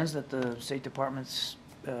understands that the State Department's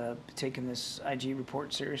taken this IG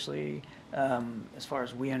report seriously. As far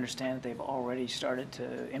as we understand, they've already started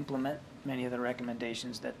to implement many of the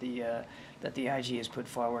recommendations that the IG has put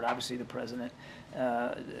forward. Obviously, the President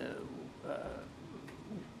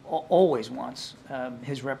always wants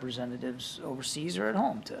his representatives overseas or at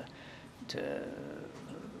home to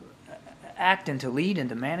act and to lead and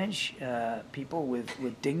to manage people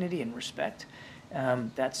with dignity and respect.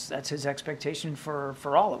 That's his expectation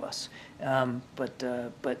for all of us.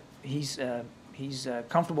 But he's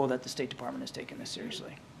comfortable that the State Department has taken this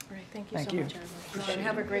seriously. All right, thank you so much, Admiral.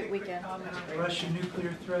 Have a great weekend. Russian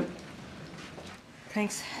nuclear threat.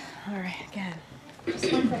 Thanks. All right, again.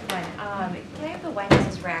 Just one quick one. Can I have the White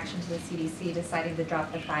House's reaction to the CDC deciding to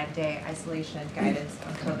drop the 5-day isolation guidance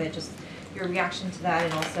on COVID? Just your reaction to that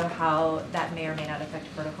and also how that may or may not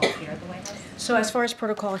affect protocol here at the White House? So as far as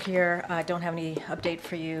protocol here, I don't have any update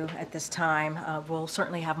for you at this time. We'll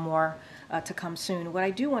certainly have more to come soon. What I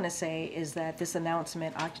do want to say is that this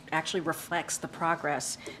announcement actually reflects the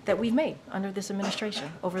progress that we've made under this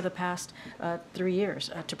administration over the past 3 years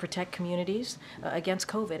to protect communities against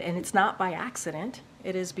COVID. And it's not by accident.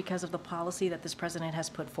 It is because of the policy that this president has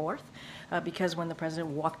put forth. Because when the president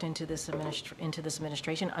walked into this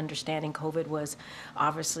administration, understanding COVID was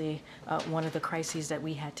obviously one of the crises that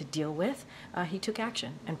we had to deal with, he took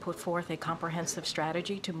action and put forth a comprehensive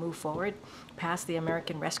strategy to move forward, pass the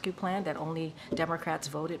American Rescue Plan that only Democrats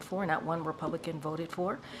voted for, not one Republican voted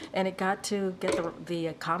for, and it got to get the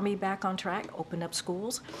economy back on track, open up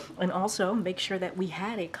schools, and also make sure that we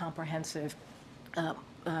had a comprehensive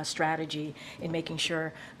strategy in making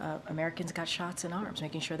sure Americans got shots in arms,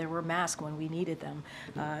 making sure there were masks when we needed them,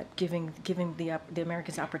 giving the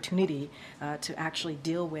Americans opportunity to actually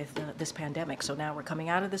deal with this pandemic. So now we're coming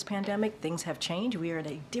out of this pandemic. Things have changed. We are in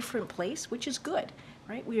a different place, which is good.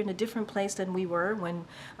 Right? We're in a different place than we were when,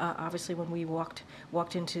 obviously, when we walked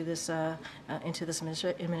into this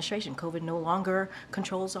administration. COVID no longer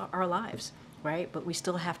controls our lives, right? But we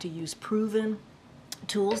still have to use proven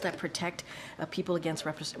tools that protect people against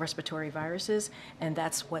respiratory viruses, and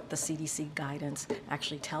that's what the CDC guidance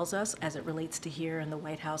actually tells us as it relates to here in the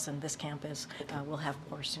White House and this campus. We'll have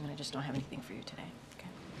more soon. I just don't have anything for you today.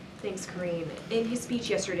 Thanks, Karine. In his speech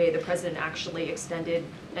yesterday, the president actually extended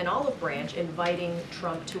an olive branch, inviting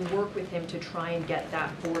Trump to work with him to try and get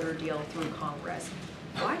that border deal through Congress.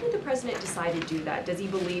 Why did the president decide to do that? Does he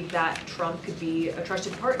believe that Trump could be a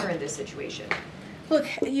trusted partner in this situation? Look,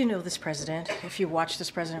 you know this president. If you watch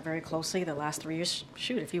this president very closely, the last 3 years,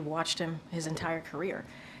 if you watched him his entire career,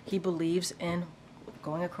 he believes in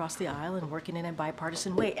going across the aisle and working in a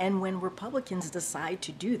bipartisan way. And when Republicans decide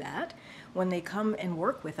to do that, when they come and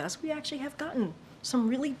work with us, we actually have gotten some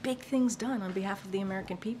really big things done on behalf of the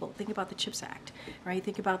American people. Think about the CHIPS Act, right?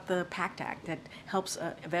 Think about the PACT Act that helps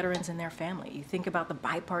veterans and their family. You think about the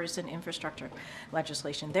bipartisan infrastructure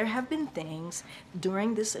legislation. There have been things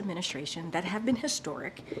during this administration that have been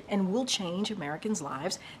historic and will change Americans'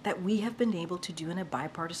 lives that we have been able to do in a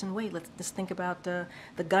bipartisan way. Let's think about the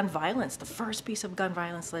gun violence, the first piece of gun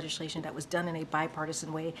violence legislation that was done in a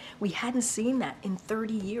bipartisan way. We hadn't seen that in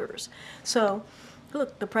 30 years. So,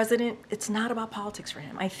 look, the president, it's not about politics for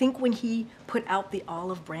him. I think when he put out the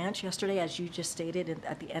olive branch yesterday, as you just stated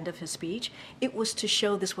at the end of his speech, it was to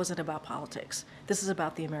show this wasn't about politics. This is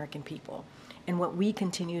about the American people. And what we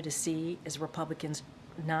continue to see is Republicans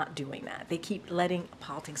not doing that. They keep letting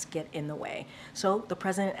politics get in the way. So the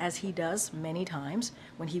president, as he does many times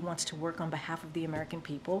when he wants to work on behalf of the American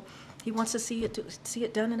people, he wants to see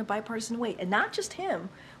it done in a bipartisan way. And not just him.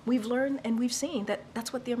 We've learned and we've seen that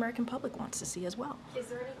that's what the American public wants to see as well. Is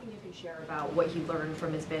there anything you can share about what he learned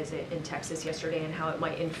from his visit in Texas yesterday and how it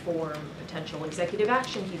might inform potential executive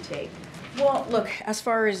action he'd take? Well, look, as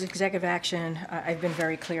far as executive action, I've been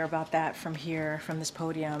very clear about that from here, from this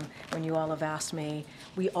podium, when you all have asked me.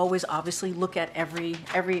 We always obviously look at every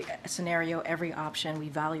scenario, every option. We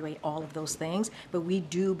evaluate all of those things. But we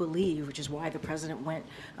do believe, which is why the president went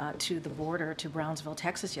to the border to Brownsville,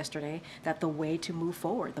 Texas yesterday, that the way to move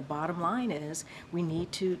forward, the bottom line is we need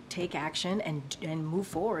to take action and move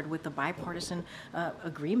forward with the bipartisan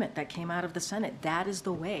agreement that came out of the Senate. That is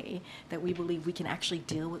the way that we believe we can actually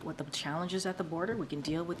deal with what the challenges at the border. We can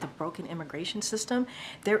deal with the broken immigration system.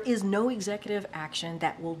 There is no executive action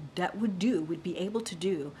that would be able to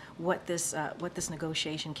do what this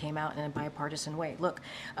negotiation came out in a bipartisan way. Look,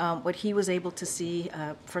 what he was able to see.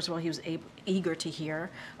 First of all, he was eager to hear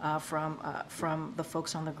from the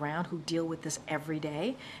folks on the ground who deal with this every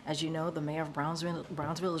day. As you know, the mayor of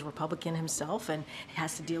Brownsville is Republican himself and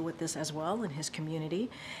has to deal with this as well in his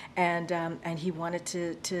community, and he wanted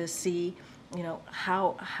to see, you know,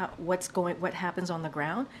 what happens on the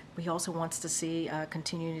ground. He also wants to see,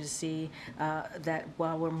 continue to see that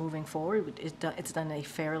while we're moving forward, it's done in a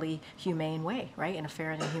fairly humane way, right? In a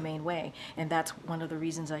fair and humane way, and that's one of the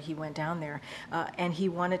reasons that he went down there, and he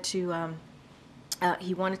wanted to.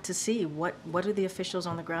 He wanted to see what do the officials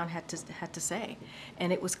on the ground had to say,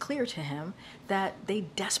 and it was clear to him that they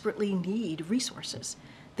desperately need resources.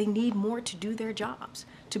 They need more to do their jobs,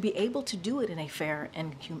 to be able to do it in a fair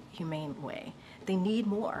and humane way. They need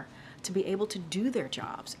more to be able to do their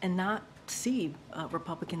jobs and not see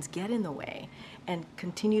Republicans get in the way and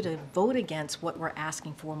continue to vote against what we're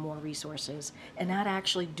asking for, more resources, and not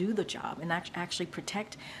actually do the job and actually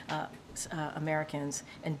protect Americans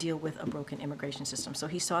and deal with a broken immigration system. So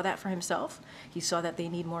he saw that for himself. He saw that they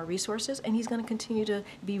need more resources, and he's going to continue to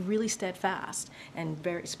be really steadfast and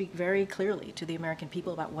speak very clearly to the American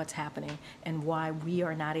people about what's happening and why we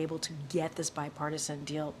are not able to get this bipartisan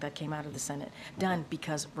deal that came out of the Senate done,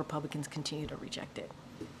 because Republicans continue to reject it.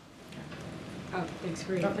 Oh, thanks,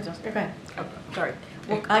 Karine. Okay. Oh, sorry.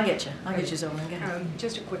 Well, I'll get you. I'll get you, Zolan. Go ahead.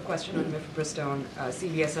 Just a quick question on mifepristone.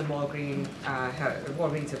 CVS and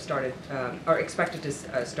Walgreens have started, are expected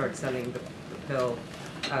to start selling the pill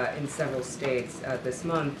in several states this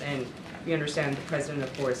month, and we understand the president,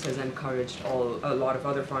 of course, has encouraged a lot of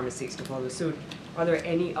other pharmacies to follow suit. Are there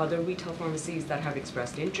any other retail pharmacies that have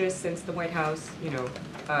expressed interest since the White House,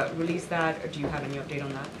 released that? Or do you have any update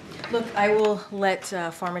on that? Look, I will let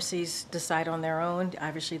pharmacies decide on their own.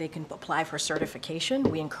 Obviously, they can apply for certification.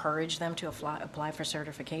 We encourage them to apply for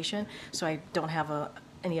certification. So I don't have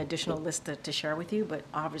any additional list to share with you, but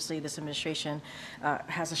obviously this administration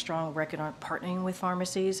has a strong record on partnering with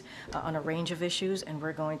pharmacies on a range of issues, and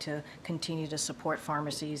we're going to continue to support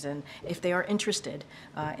pharmacies, and if they are interested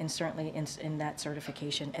certainly in that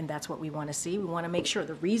certification, and that's what we want to see. We want to make sure.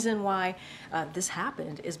 The reason why this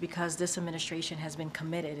happened is because this administration has been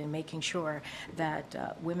committed in making sure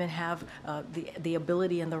that women have the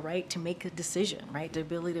ability and the right to make a decision, right? The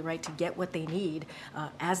ability, the right to get what they need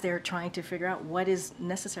as they're trying to figure out what is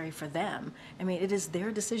necessary for them. I mean, it is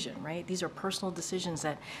their decision, right? These are personal decisions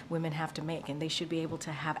that women have to make, and they should be able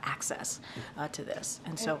to have access to this.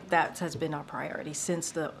 And so that has been our priority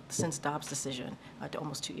since Dobbs' decision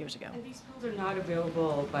almost 2 years ago. And these pills are not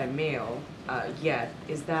available by mail yet.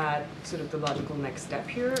 Is that sort of the logical next step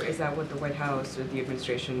here? Is that what the White House or the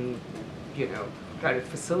administration, try to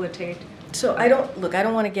facilitate? So I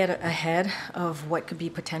don't want to get ahead of what could be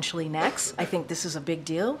potentially next. I think this is a big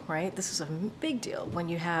deal, right? This is a big deal when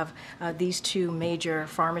you have these two major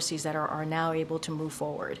pharmacies that are now able to move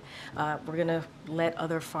forward. We're going to let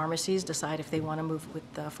other pharmacies decide if they want to move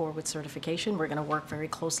forward with certification. We're going to work very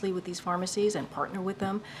closely with these pharmacies and partner with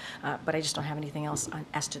them, but I just don't have anything else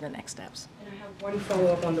as to the next steps. And I have one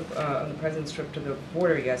follow-up on the president's trip to the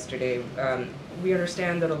border yesterday. We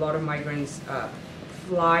understand that a lot of migrants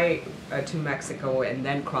fly to Mexico and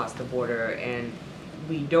then cross the border, and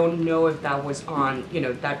we don't know if that was on,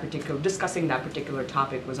 discussing that particular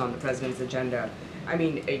topic was on the president's agenda. I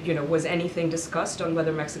mean, was anything discussed on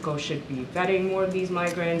whether Mexico should be vetting more of these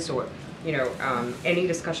migrants, or, any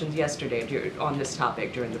discussions yesterday on this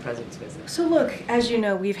topic during the president's visit? So look, as you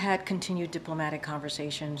know, we've had continued diplomatic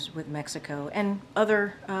conversations with Mexico and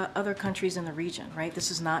other countries in the region, right?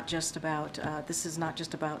 This is not just about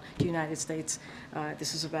the United States.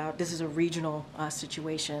 This is a regional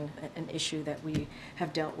situation, an issue that we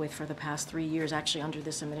have dealt with for the past 3 years, actually under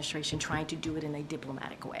this administration, trying to do it in a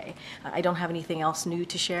diplomatic way. I don't have anything else new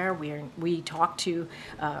to share. We talk to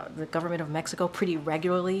the government of Mexico pretty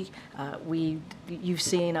regularly. You've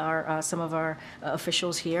seen some of our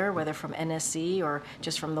officials here, whether from NSC or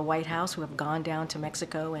just from the White House, who have gone down to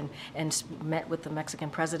Mexico and met with the Mexican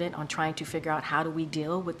president on trying to figure out how do we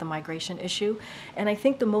deal with the migration issue. And I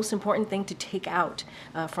think the most important thing to take out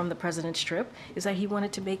from the president's trip is that he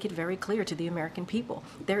wanted to make it very clear to the American people.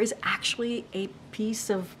 There is actually a piece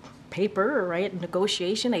of paper, right,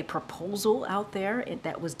 negotiation, a proposal out there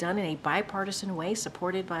that was done in a bipartisan way,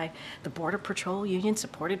 supported by the Border Patrol Union,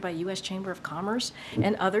 supported by U.S. Chamber of Commerce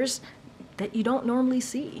and others that you don't normally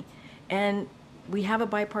see. And we have a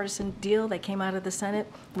bipartisan deal that came out of the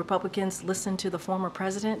Senate. Republicans listened to the former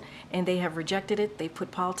president, and they have rejected it. They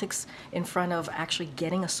put politics in front of actually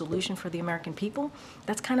getting a solution for the American people.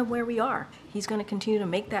 That's kind of where we are. He's going to continue to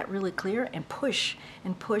make that really clear and push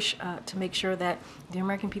to make sure that the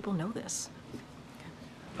American people know this.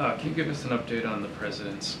 Can you give us an update on the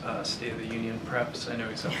president's State of the Union preps? I know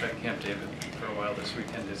he's up at Camp David for a while this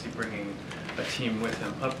weekend. Is he bringing a team with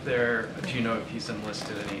him up there? Do you know if he's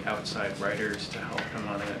enlisted any outside writers to help him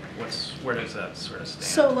on it? Where does that sort of stand?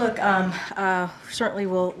 So look, certainly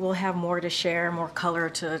we'll have more to share, more color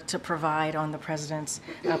to provide on the president's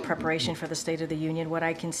preparation for the State of the Union. What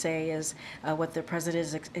I can say is what the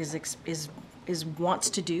president wants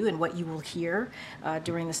to do, and what you will hear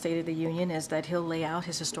during the State of the Union is that he'll lay out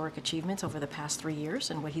his historic achievements over the past 3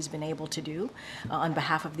 years and what he's been able to do on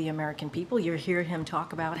behalf of the American people. You'll hear him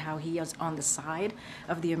talk about how he is on the side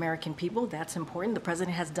of the American people. That's important. The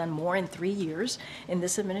president has done more in 3 years in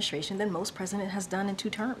this administration than most president has done in 2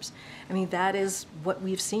 terms. I mean, that is what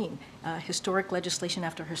we've seen. historic legislation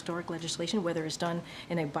after historic legislation, whether it's done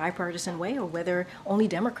in a bipartisan way or whether only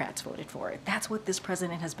Democrats voted for it. That's what this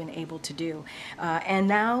president has been able to do. And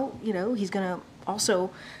now, you know, he's going to also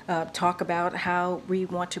talk about how we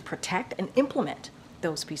want to protect and implement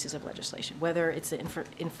those pieces of legislation, whether it's the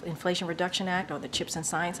Inflation Reduction Act or the CHIPS and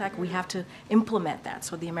Science Act. We have to implement that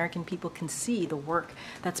so the American people can see the work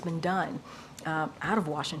that's been done out of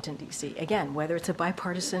Washington, D.C. Again, whether it's a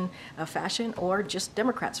bipartisan fashion or just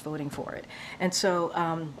Democrats voting for it. And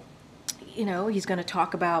so, you know, he's going to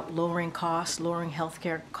talk about lowering costs, lowering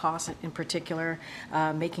healthcare costs in particular,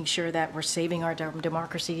 making sure that we're saving our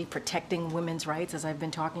democracy, protecting women's rights, as I've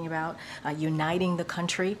been talking about, uniting the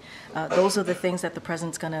country. Those are the things that the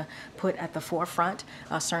president's going to put at the forefront,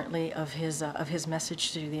 certainly of his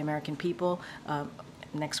message to the American people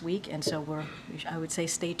next week. And so I would say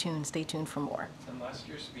stay tuned for more. And last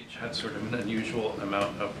year's speech had sort of an unusual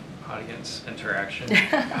amount of audience interaction.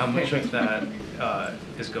 How much of that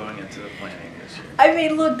is going into the planning this year? I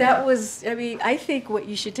mean, look, I think what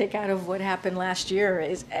you should take out of what happened last year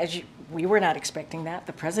is, we were not expecting that.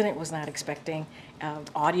 The president was not expecting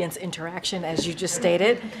audience interaction, as you just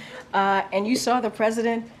stated. And you saw the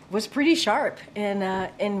president was pretty sharp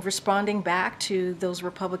in responding back to those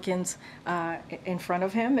Republicans in front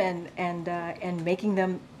of him and making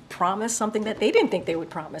them promise something that they didn't think they would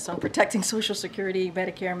promise on protecting Social Security,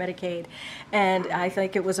 Medicare, Medicaid. And I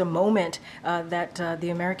think it was a moment that the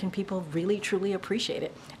American people really, truly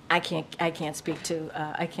appreciated. I can't speak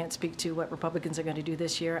to what Republicans are going to do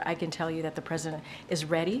this year. I can tell you that the president is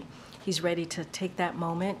ready. He's ready to take that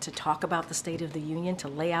moment to talk about the State of the Union, to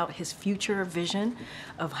lay out his future vision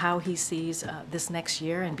of how he sees this next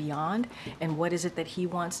year and beyond, and what is it that he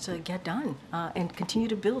wants to get done and continue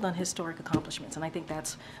to build on historic accomplishments. And I think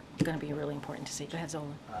that's going to be really important to see. Go ahead,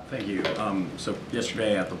 Zola. Thank you. So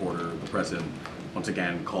yesterday at the border, the president once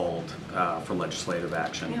again called for legislative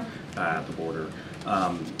action at the border.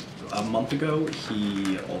 A month ago,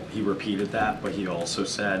 he repeated that, but he also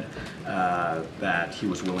said that he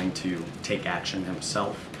was willing to take action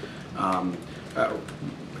himself.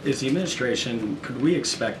 Is the administration, could we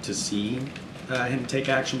expect to see him take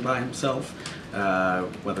action by himself,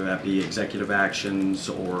 whether that be executive actions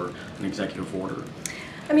or an executive order?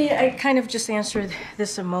 I mean, I kind of just answered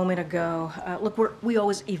this a moment ago. Look, we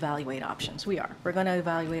always evaluate options. We're going to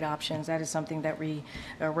evaluate options. That is something that we're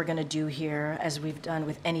going to do here, as we've done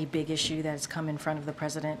with any big issue that has come in front of the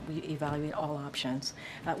president. We evaluate all options.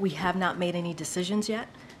 We have not made any decisions yet.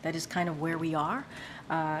 That is kind of where we are.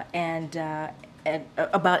 And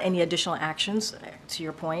about any additional actions, to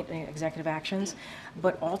your point, executive actions.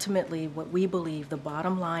 But ultimately, what we believe, the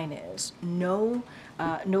bottom line is, no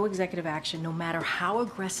executive action, no matter how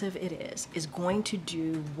aggressive it is going to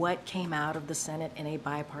do what came out of the Senate in a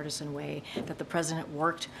bipartisan way, that the president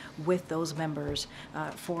worked with those members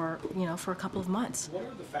for a couple of months. What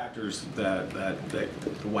are the factors that the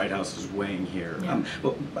White House is weighing here? Yeah.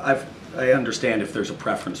 Well, I understand if there's a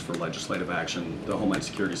preference for legislative action. The Homeland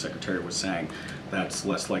Security Secretary was saying that's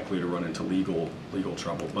less likely to run into legal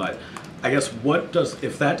trouble. But I guess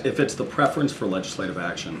if it's the preference for legislative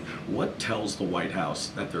action, what tells the White House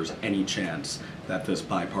that there's any chance that this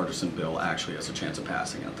bipartisan bill actually has a chance of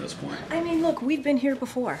passing at this point? I mean, look, we've been here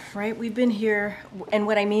before, right? We've been here, and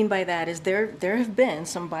what I mean by that is there have been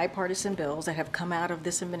some bipartisan bills that have come out of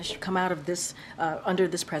this under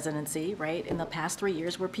this presidency, right, in the past 3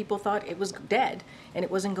 years, where people thought it was dead and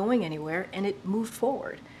it wasn't going anywhere, and it moved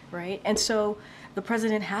forward, right? And so the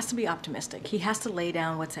president has to be optimistic. He has to lay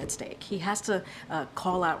down what's at stake. He has to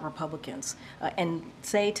call out Republicans and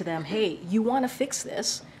say to them, hey, you want to fix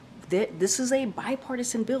this. This is a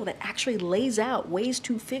bipartisan bill that actually lays out ways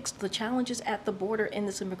to fix the challenges at the border in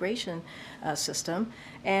this immigration system.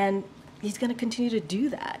 And he's going to continue to do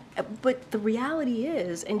that. But the reality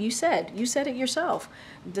is, and you said it yourself,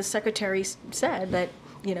 the secretary said that,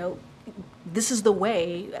 this is the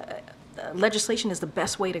way, legislation is the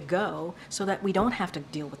best way to go so that we don't have to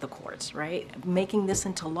deal with the courts, right? Making this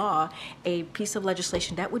into law, a piece of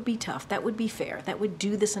legislation that would be tough, that would be fair, that would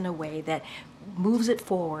do this in a way that moves it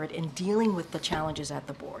forward in dealing with the challenges at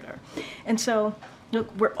the border. And so,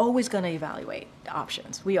 look, we're always going to evaluate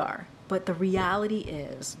options. We are. But the reality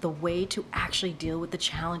is the way to actually deal with the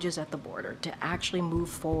challenges at the border, to actually move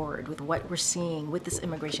forward with what we're seeing with this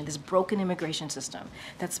immigration, this broken immigration system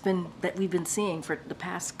that we've been seeing for the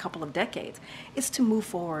past couple of decades, is to move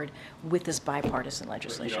forward with this bipartisan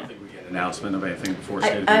legislation. You don't think we get an announcement of anything before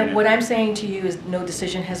State of the Union? What I'm saying to you is no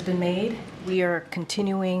decision has been made. We are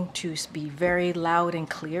continuing to be very loud and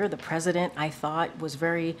clear. The president, I thought, was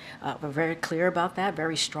very clear about that,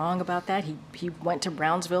 very strong about that. He went to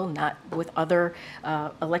Brownsville, not with other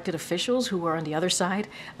elected officials who were on the other side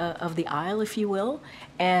of the aisle, if you will,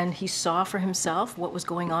 and he saw for himself what was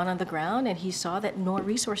going on the ground, and he saw that more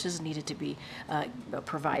resources needed to be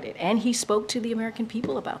provided. And he spoke to the American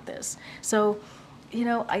people about this. So, you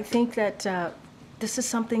know, I think that this is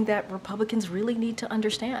something that Republicans really need to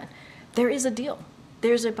understand. There is a deal.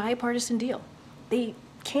 There's a bipartisan deal. They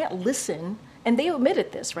can't listen, and they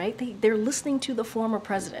admitted this, right? They're listening to the former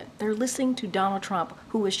president. They're listening to Donald Trump,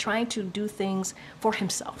 who is trying to do things for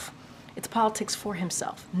himself. It's politics for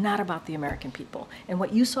himself, not about the American people. And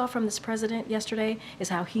what you saw from this president yesterday is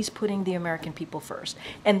how he's putting the American people first.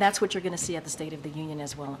 And that's what you're going to see at the State of the Union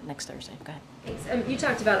as well next Thursday. Go ahead. Thanks. You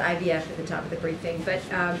talked about IVF at the top of the briefing, but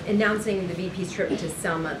announcing the VP's trip to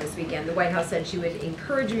Selma this weekend, the White House said she would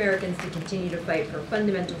encourage Americans to continue to fight for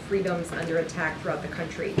fundamental freedoms under attack throughout the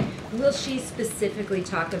country. Will she specifically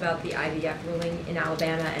talk about the IVF ruling in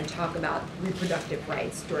Alabama and talk about reproductive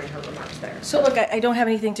rights during her remarks there? So look, I don't have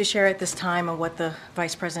anything to share at this time on what the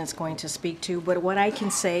Vice President's going to speak to, but what I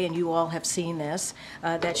can say, and you all have seen this,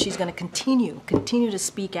 that she's going to continue to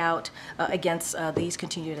speak out against these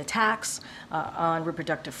continued attacks on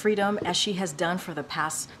reproductive freedom, as she has done for the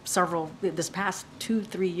past this past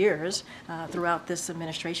 2-3 years throughout this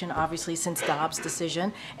administration, obviously since Dobbs'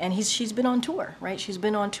 decision. And she's been on tour, right? She's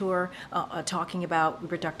been on tour talking about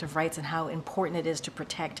reproductive rights and how important it is to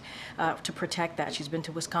protect that. She's been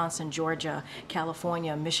to Wisconsin, Georgia,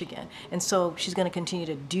 California, Michigan. And so she's going to continue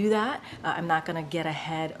to do that. I'm not going to get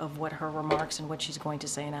ahead of what her remarks and what she's going to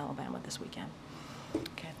say in Alabama this weekend.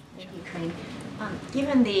 Okay. Thank you, Karine.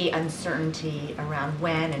 Given the uncertainty around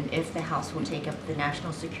when and if the House will take up the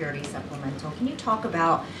National Security Supplemental, can you talk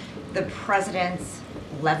about the President's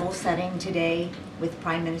level setting today with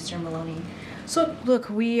Prime Minister Maloney? So look,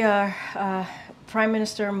 Prime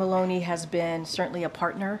Minister Maloney has been certainly a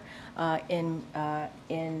partner in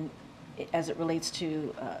as it relates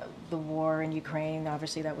to the war in Ukraine.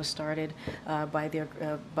 Obviously, that was started by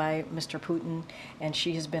Mr. Putin, and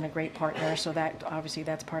she has been a great partner. So that obviously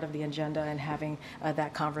that's part of the agenda and having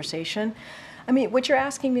that conversation. I mean, what you're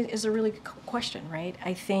asking me is a really good question, right?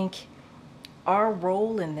 I think our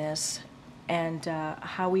role in this and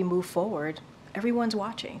how we move forward. Everyone's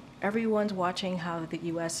watching. Everyone's watching how the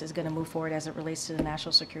U.S. is going to move forward as it relates to the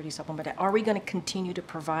National Security Supplement. Are we going to continue to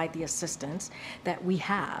provide the assistance that we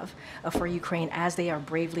have for Ukraine as they are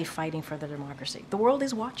bravely fighting for their democracy? The world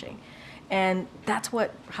is watching. And that's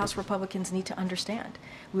what House Republicans need to understand.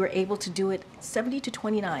 We were able to do it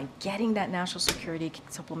 70-29, getting that National Security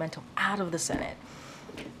Supplemental out of the Senate.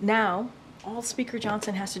 Now, all Speaker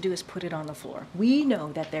Johnson has to do is put it on the floor. We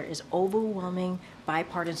know that there is overwhelming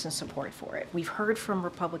bipartisan support for it. We've heard from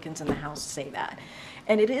Republicans in the House say that.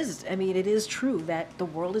 And it is true that the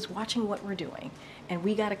world is watching what we're doing. And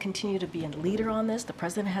we got to continue to be a leader on this. The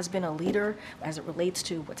president has been a leader as it relates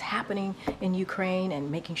to what's happening in Ukraine and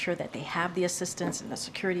making sure that they have the assistance and the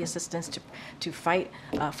security assistance to fight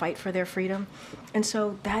for their freedom. And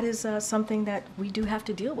so that is something that we do have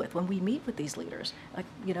to deal with when we meet with these leaders. Like,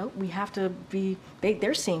 you know, we have to be,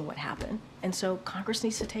 they're seeing what happened. And so Congress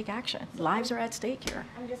needs to take action. Lives are at stake here.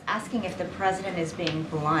 I'm just asking if the president is being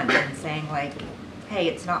blunt and saying, like, hey,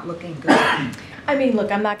 it's not looking good. I mean,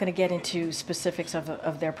 look, I'm not going to get into specifics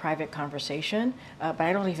of their private conversation, but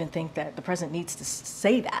I don't even think that the president needs to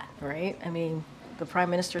say that, right? I mean, the prime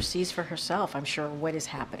minister sees for herself, I'm sure, what is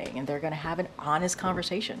happening, and they're going to have an honest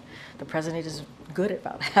conversation. The president is good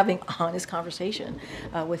about having honest conversation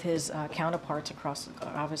with his counterparts across,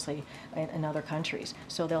 obviously, in other countries.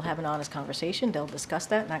 So they'll have an honest conversation. They'll discuss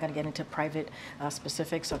that. Not going to get into private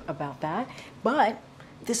specifics about that, but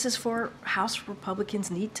this is for House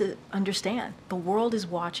Republicans need to understand. The world is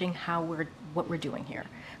watching what we're doing here,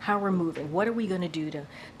 how we're moving. What are we going to do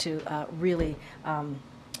to really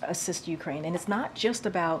assist Ukraine? And it's not just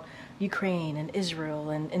about Ukraine and Israel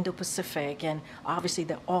and Indo-Pacific and obviously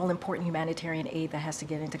the all-important humanitarian aid that has to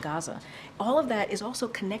get into Gaza. All of that is also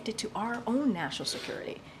connected to our own national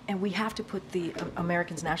security. And we have to put the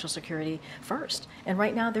Americans' national security first. And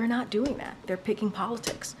right now, they're not doing that. They're picking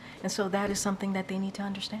politics. And so that is something that they need to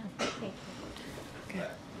understand. Thank you. Okay.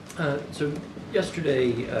 So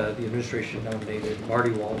yesterday, the administration nominated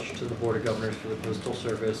Marty Walsh to the Board of Governors for the Postal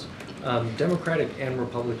Service. Democratic and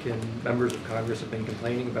Republican members of Congress have been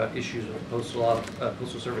complaining about issues with the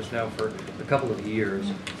Postal Service now for a couple of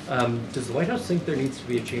years. Does the White House think there needs to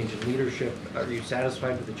be a change in leadership? Are you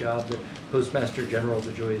satisfied with the job that Postmaster General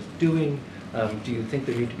DeJoy is doing? Do you think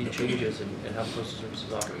there need to be changes in how Postal Service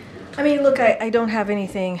is operating? I mean, look, I don't have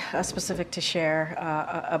anything specific to share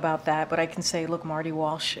about that, but I can say, look, Marty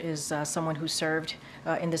Walsh is someone who served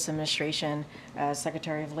in this administration as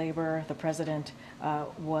Secretary of Labor. The president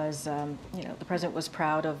was, the president was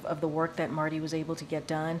proud of the work that Marty was able to get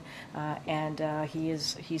done, and he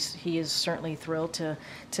is certainly thrilled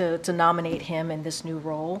to nominate him in this new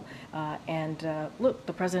role. Look,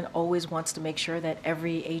 the president always wants to make sure that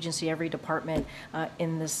every agency, every department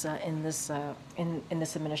in this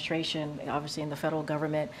administration, obviously in the federal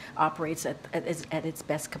government, operates at its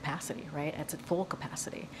best capacity, right? At its full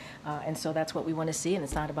capacity. And so that's what we want to see, and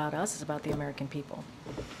it's not about us, it's about the American people.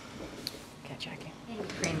 Okay, Jackie.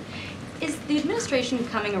 Karine, is the administration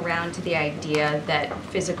coming around to the idea that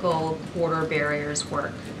physical border barriers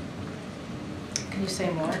work? Can you say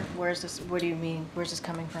more? Where's this, what do you mean? Where's this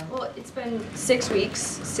coming from? Well, it's been 6 weeks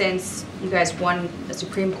since you guys won a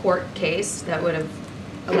Supreme Court case that would have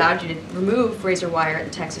allowed you to remove razor wire at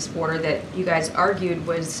the Texas border that you guys argued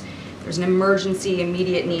was there's an emergency,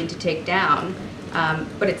 immediate need to take down,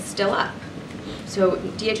 but it's still up. So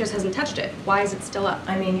DHS hasn't touched it. Why is it still up?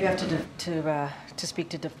 I mean, you have to speak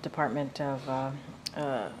to the Department of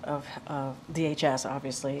DHS,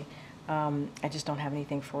 obviously. I just don't have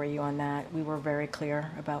anything for you on that. We were very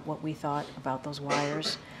clear about what we thought about those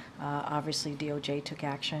wires. Obviously, DOJ took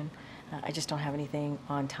action. I just don't have anything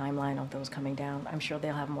on timeline of those coming down. I'm sure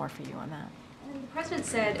they'll have more for you on that. And the president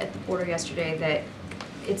said at the border yesterday that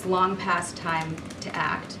it's long past time to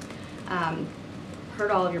act. Heard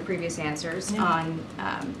all of your previous answers on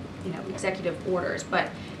executive orders, but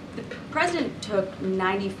the president took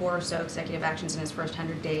 94 or so executive actions in his first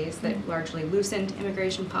 100 days that largely loosened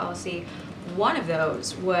immigration policy. One of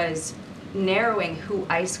those was narrowing who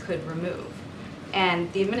ICE could remove.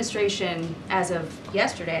 And the administration, as of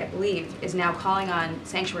yesterday, I believe, is now calling on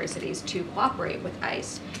sanctuary cities to cooperate with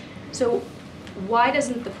ICE. So why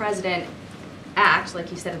doesn't the president act, like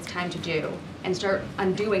he said it's time to do, and start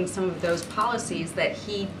undoing some of those policies that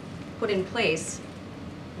he put in place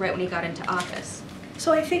right when he got into office?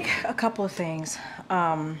 So I think a couple of things.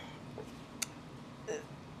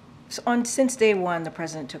 Since day one, the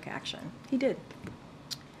president took action. He did.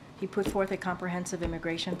 He put forth a comprehensive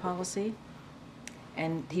immigration policy.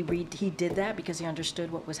 And he did that because he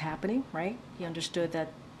understood what was happening, right? He understood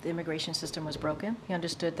that the immigration system was broken. He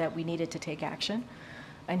understood that we needed to take action,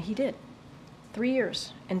 and he did. 3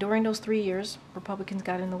 years, and during those 3 years, Republicans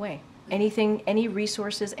got in the way. Any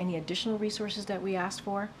resources, any additional resources that we asked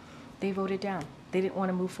for, they voted down. They didn't want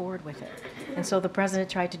to move forward with it. And so the president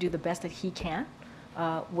tried to do the best that he can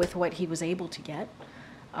with what he was able to get.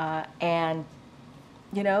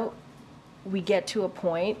 We get to a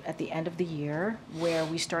point at the end of the year where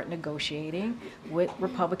we start negotiating with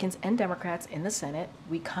Republicans and Democrats in the Senate.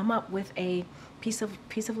 We come up with a piece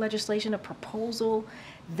of legislation, a proposal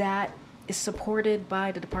that is supported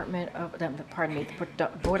by the the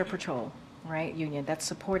Border Patrol, right, union, that's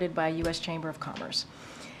supported by U.S. Chamber of Commerce.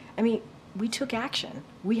 I mean, we took action.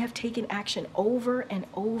 We have taken action over and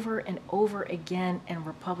over and over again, and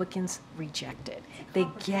Republicans reject it. They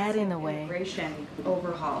get in the way. Immigration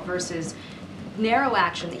overhaul versus narrow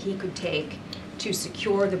action that he could take to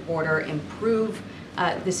secure the border, improve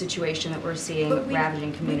the situation that we're seeing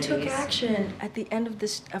ravaging communities. We took action at the end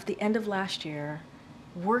of last year,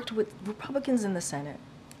 worked with Republicans in the Senate,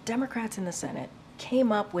 Democrats in the Senate,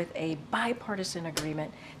 came up with a bipartisan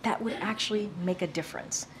agreement that would actually make a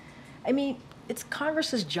difference. I mean, it's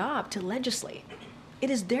Congress's job to legislate. It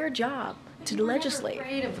is their job to legislate. We're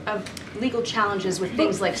never afraid of legal challenges with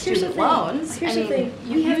things like student loans. Here's the thing.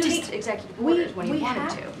 You used executive orders when you wanted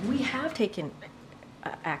to. We have taken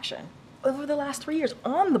action over the last 3 years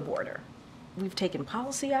on the border. We've taken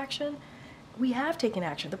policy action. We have taken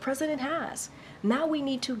action. The president has. Now we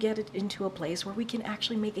need to get it into a place where we can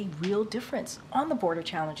actually make a real difference on the border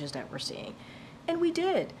challenges that we're seeing. And we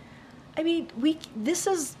did. I mean, this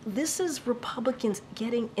is Republicans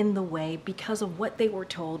getting in the way because of what they were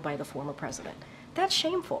told by the former president. That's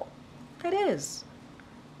shameful. That is.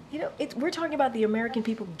 We're talking about the American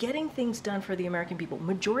people getting things done for the American people.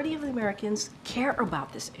 Majority of the Americans care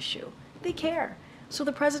about this issue. They care. So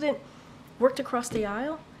the president worked across the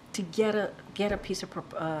aisle to get a piece of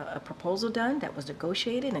a proposal done that was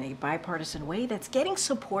negotiated in a bipartisan way that's getting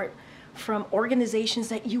support from organizations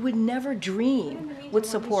that you would never dream would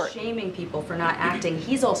support. He's shaming people for not acting.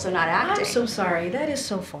 He's also not acting. I'm so sorry. That is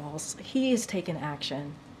so false. He has taken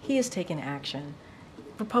action. He has taken action.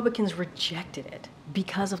 Republicans rejected it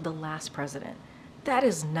because of the last president. That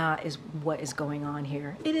is not what is going on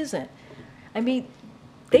here. It isn't. I mean,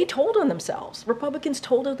 they told on themselves. Republicans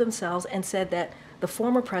told on themselves and said that the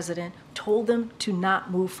former president told them to not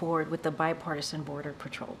move forward with the bipartisan border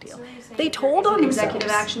patrol deal. So They told on themselves.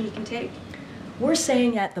 executive action you can take. We're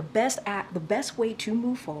saying that the best way to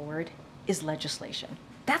move forward is legislation.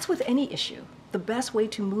 That's with any issue. The best way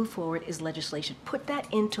to move forward is legislation. Put that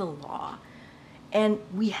into law. And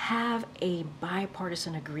we have a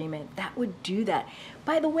bipartisan agreement that would do that.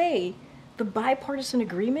 By the way, the bipartisan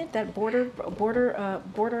agreement, that border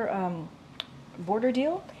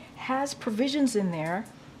deal, has provisions in there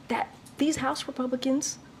that these House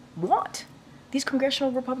Republicans want. These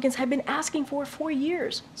congressional Republicans have been asking for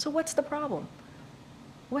years. So what's the problem?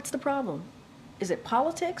 What's the problem? Is it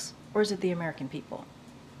politics or is it the American people?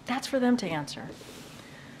 That's for them to answer.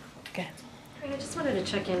 Okay. I just wanted to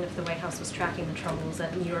check in if the White House was tracking the troubles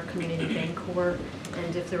at New York Community Bancorp,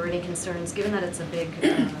 and if there were any concerns, given that it's a big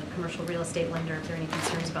commercial real estate lender, if there are any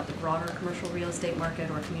concerns about the broader commercial real estate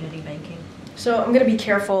market or community banking. So I'm going to be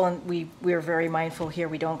careful, and we are very mindful here.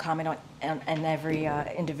 We don't comment on every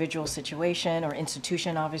individual situation or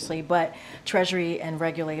institution, obviously, but Treasury and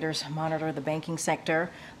regulators monitor the banking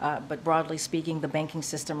sector. But broadly speaking, the banking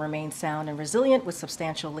system remains sound and resilient with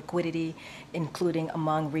substantial liquidity, including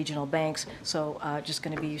among regional banks. So just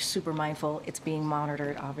going to be super mindful. It's being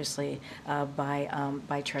monitored, obviously,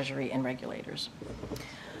 by Treasury and regulators.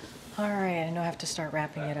 All right, I know I have to start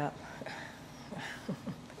wrapping it up.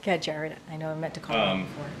 Okay, Jared, I know I meant to call you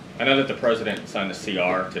before. I know that the president signed the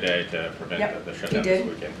CR today to prevent the shutdown this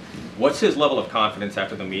weekend. What's his level of confidence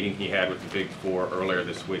after the meeting he had with the Big Four earlier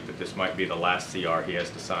this week that this might be the last CR he has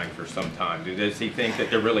to sign for some time? Does he think that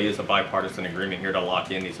there really is a bipartisan agreement here to lock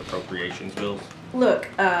in these appropriations bills? Look,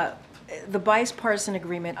 the bipartisan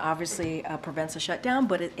agreement obviously prevents a shutdown,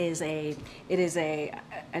 but it is a,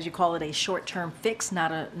 as you call it, a short-term fix,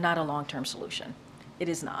 not a long-term solution. It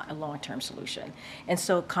is not a long-term solution. And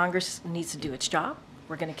so Congress needs to do its job.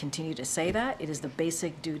 We're going to continue to say that. It is the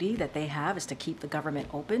basic duty that they have is to keep the government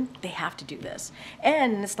open. They have to do this.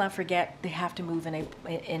 And let's not forget, they have to move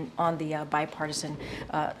on the bipartisan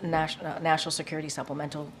national security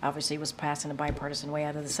supplemental. Obviously, it was passed in a bipartisan way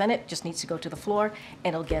out of the Senate. Just needs to go to the floor,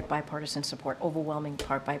 and it'll get bipartisan support, overwhelming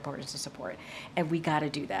bipartisan support. And we got to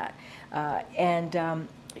do that.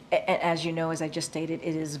 As you know, as I just stated,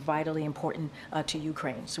 it is vitally important to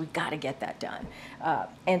Ukraine. So we got to get that done.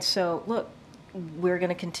 And so, look, we're going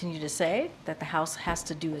to continue to say that the House has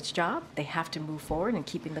to do its job. They have to move forward in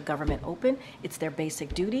keeping the government open. It's their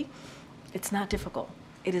basic duty. It's not difficult.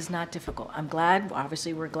 It is not difficult. I'm glad,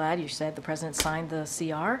 obviously we're glad, you said the president signed the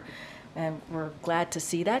CR, and we're glad to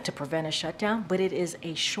see that, to prevent a shutdown, but it is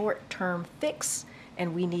a short-term fix,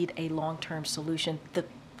 and we need a long-term solution.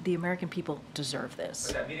 The American people deserve this.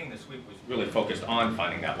 But that meeting this week was really focused on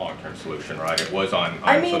finding that long-term solution, right? It was on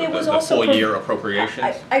it was the also full year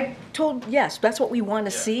appropriations. I told, yes, that's what we want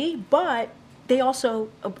to see, but it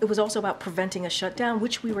was also about preventing a shutdown,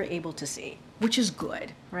 which we were able to see, which is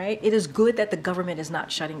good, right? It is good that the government is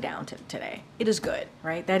not shutting down today. It is good,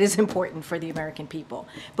 right? That is important for the American people.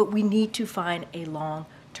 But we need to find a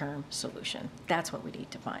long-term solution. That's what we need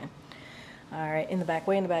to find. All right, in the back,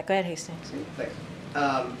 way in the back. Go ahead, Hastings. Thanks.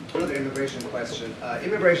 Another immigration question.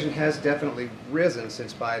 Immigration has definitely risen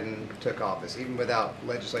since Biden took office, even without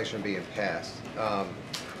legislation being passed.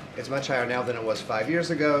 It's much higher now than it was 5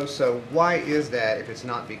 years ago. So why is that if it's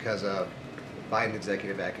not because of Biden's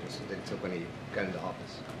executive actions that he took when he got into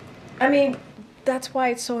office? I mean, that's why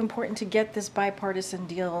it's so important to get this bipartisan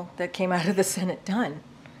deal that came out of the Senate done.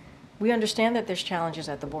 We understand that there's challenges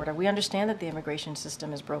at the border. We understand that the immigration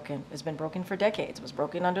system is broken. It's been broken for decades. It was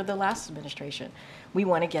broken under the last administration. We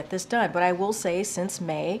want to get this done. But I will say since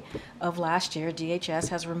May of last year, DHS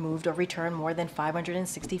has removed or returned more than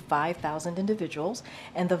 565,000 individuals,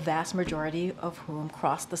 and the vast majority of whom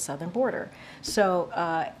crossed the southern border. So,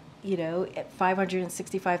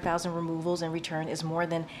 565,000 removals and return is more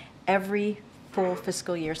than every full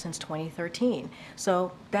fiscal year since 2013.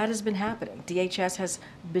 So that has been happening. DHS has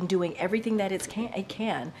been doing everything that it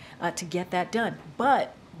can to get that done.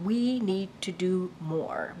 But we need to do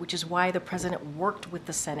more, which is why the president worked with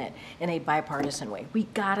the Senate in a bipartisan way. We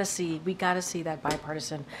gotta see that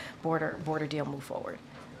bipartisan border deal move forward.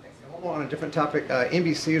 On a different topic,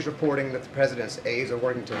 NBC is reporting that the president's aides are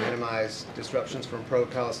working to minimize disruptions from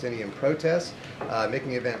pro-Palestinian protests,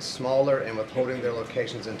 making events smaller and withholding their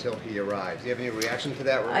locations until he arrives. Do you have any reaction to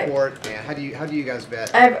that report? And how do you guys vet?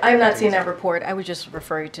 I've not seen that report. I would just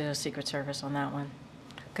refer you to the Secret Service on that one.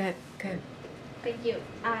 Go ahead. Thank you.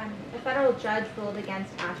 A federal judge ruled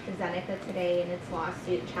against AstraZeneca today in its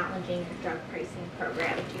lawsuit challenging the drug pricing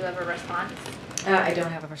program. Do you have a response? I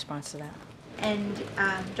don't have a response to that. And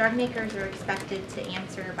drug makers are expected to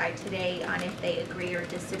answer by today on if they agree or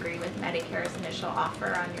disagree with Medicare's initial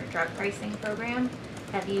offer on your drug pricing program.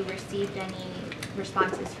 Have you received any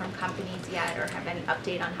responses from companies yet, or have any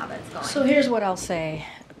update on how that's going? So here's what I'll say.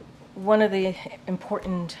 One of the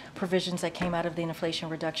important provisions that came out of the Inflation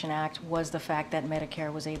Reduction Act was the fact that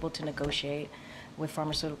Medicare was able to negotiate with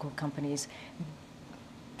pharmaceutical companies,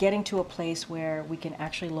 getting to a place where we can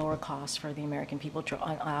actually lower costs for the American people,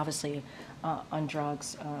 obviously on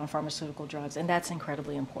drugs, on pharmaceutical drugs, and that's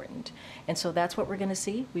incredibly important. And so that's what we're going to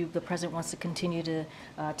see. The president wants to continue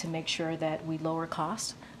to make sure that we lower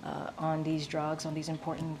costs on these drugs, on these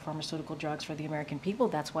important pharmaceutical drugs for the American people.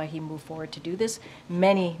 That's why he moved forward to do this.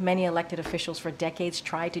 Many elected officials for decades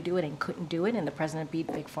tried to do it and couldn't do it, and the president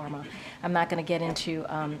beat Big Pharma. I'm not going to get into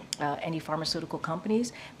any pharmaceutical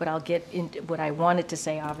companies, but I'll get into what I wanted to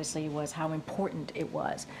say, obviously, was how important it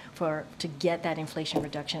was to get that Inflation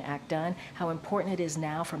Reduction Act done, how important it is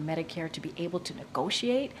now for Medicare to be able to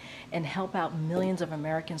negotiate and help out millions of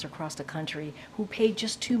Americans across the country who pay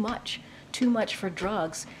just too much for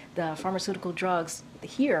drugs, the pharmaceutical drugs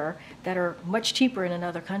here that are much cheaper in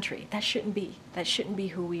another country. That shouldn't be. That shouldn't be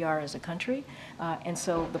who we are as a country. And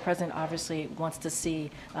so the president obviously wants to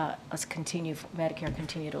see Medicare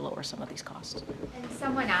continue to lower some of these costs. And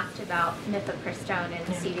someone asked about mifepristone and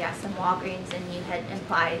CVS and Walgreens, and you had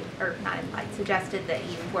suggested that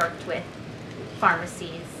you worked with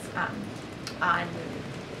pharmacies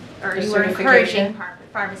you were encouraging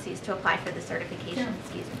pharmacies to apply for the certification. Sure.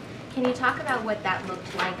 Excuse me. Can you talk about what that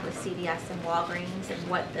looked like with CVS and Walgreens, and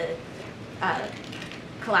what the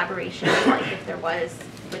collaboration was like, if there was,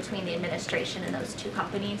 between the administration and those two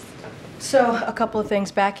companies? So a couple of things.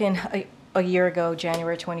 Back in a year ago,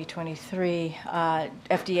 January 2023,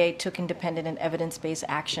 FDA took independent and evidence-based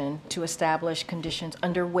action to establish conditions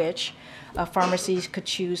under which pharmacies could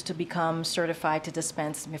choose to become certified to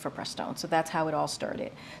dispense mifepristone. So that's how it all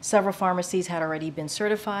started. Several pharmacies had already been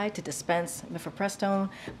certified to dispense mifepristone,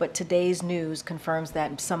 but today's news confirms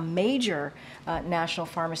that some major national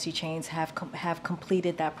pharmacy chains have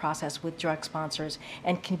completed that process with drug sponsors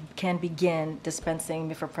and can begin dispensing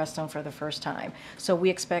mifepristone for the first time. So we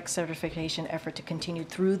expect certification effort to continue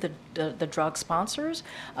through the drug sponsors,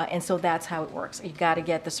 and so that's how it works. You got to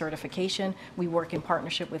get the certification. We work in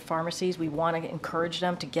partnership with pharmacies. We want to encourage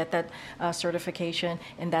them to get that certification,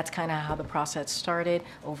 and that's kind of how the process started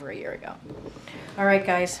over a year ago. All right,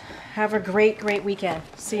 guys, have a great weekend.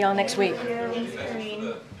 See y'all next week.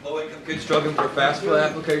 Low-income kids struggling for FAFSA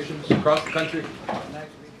applications across the country.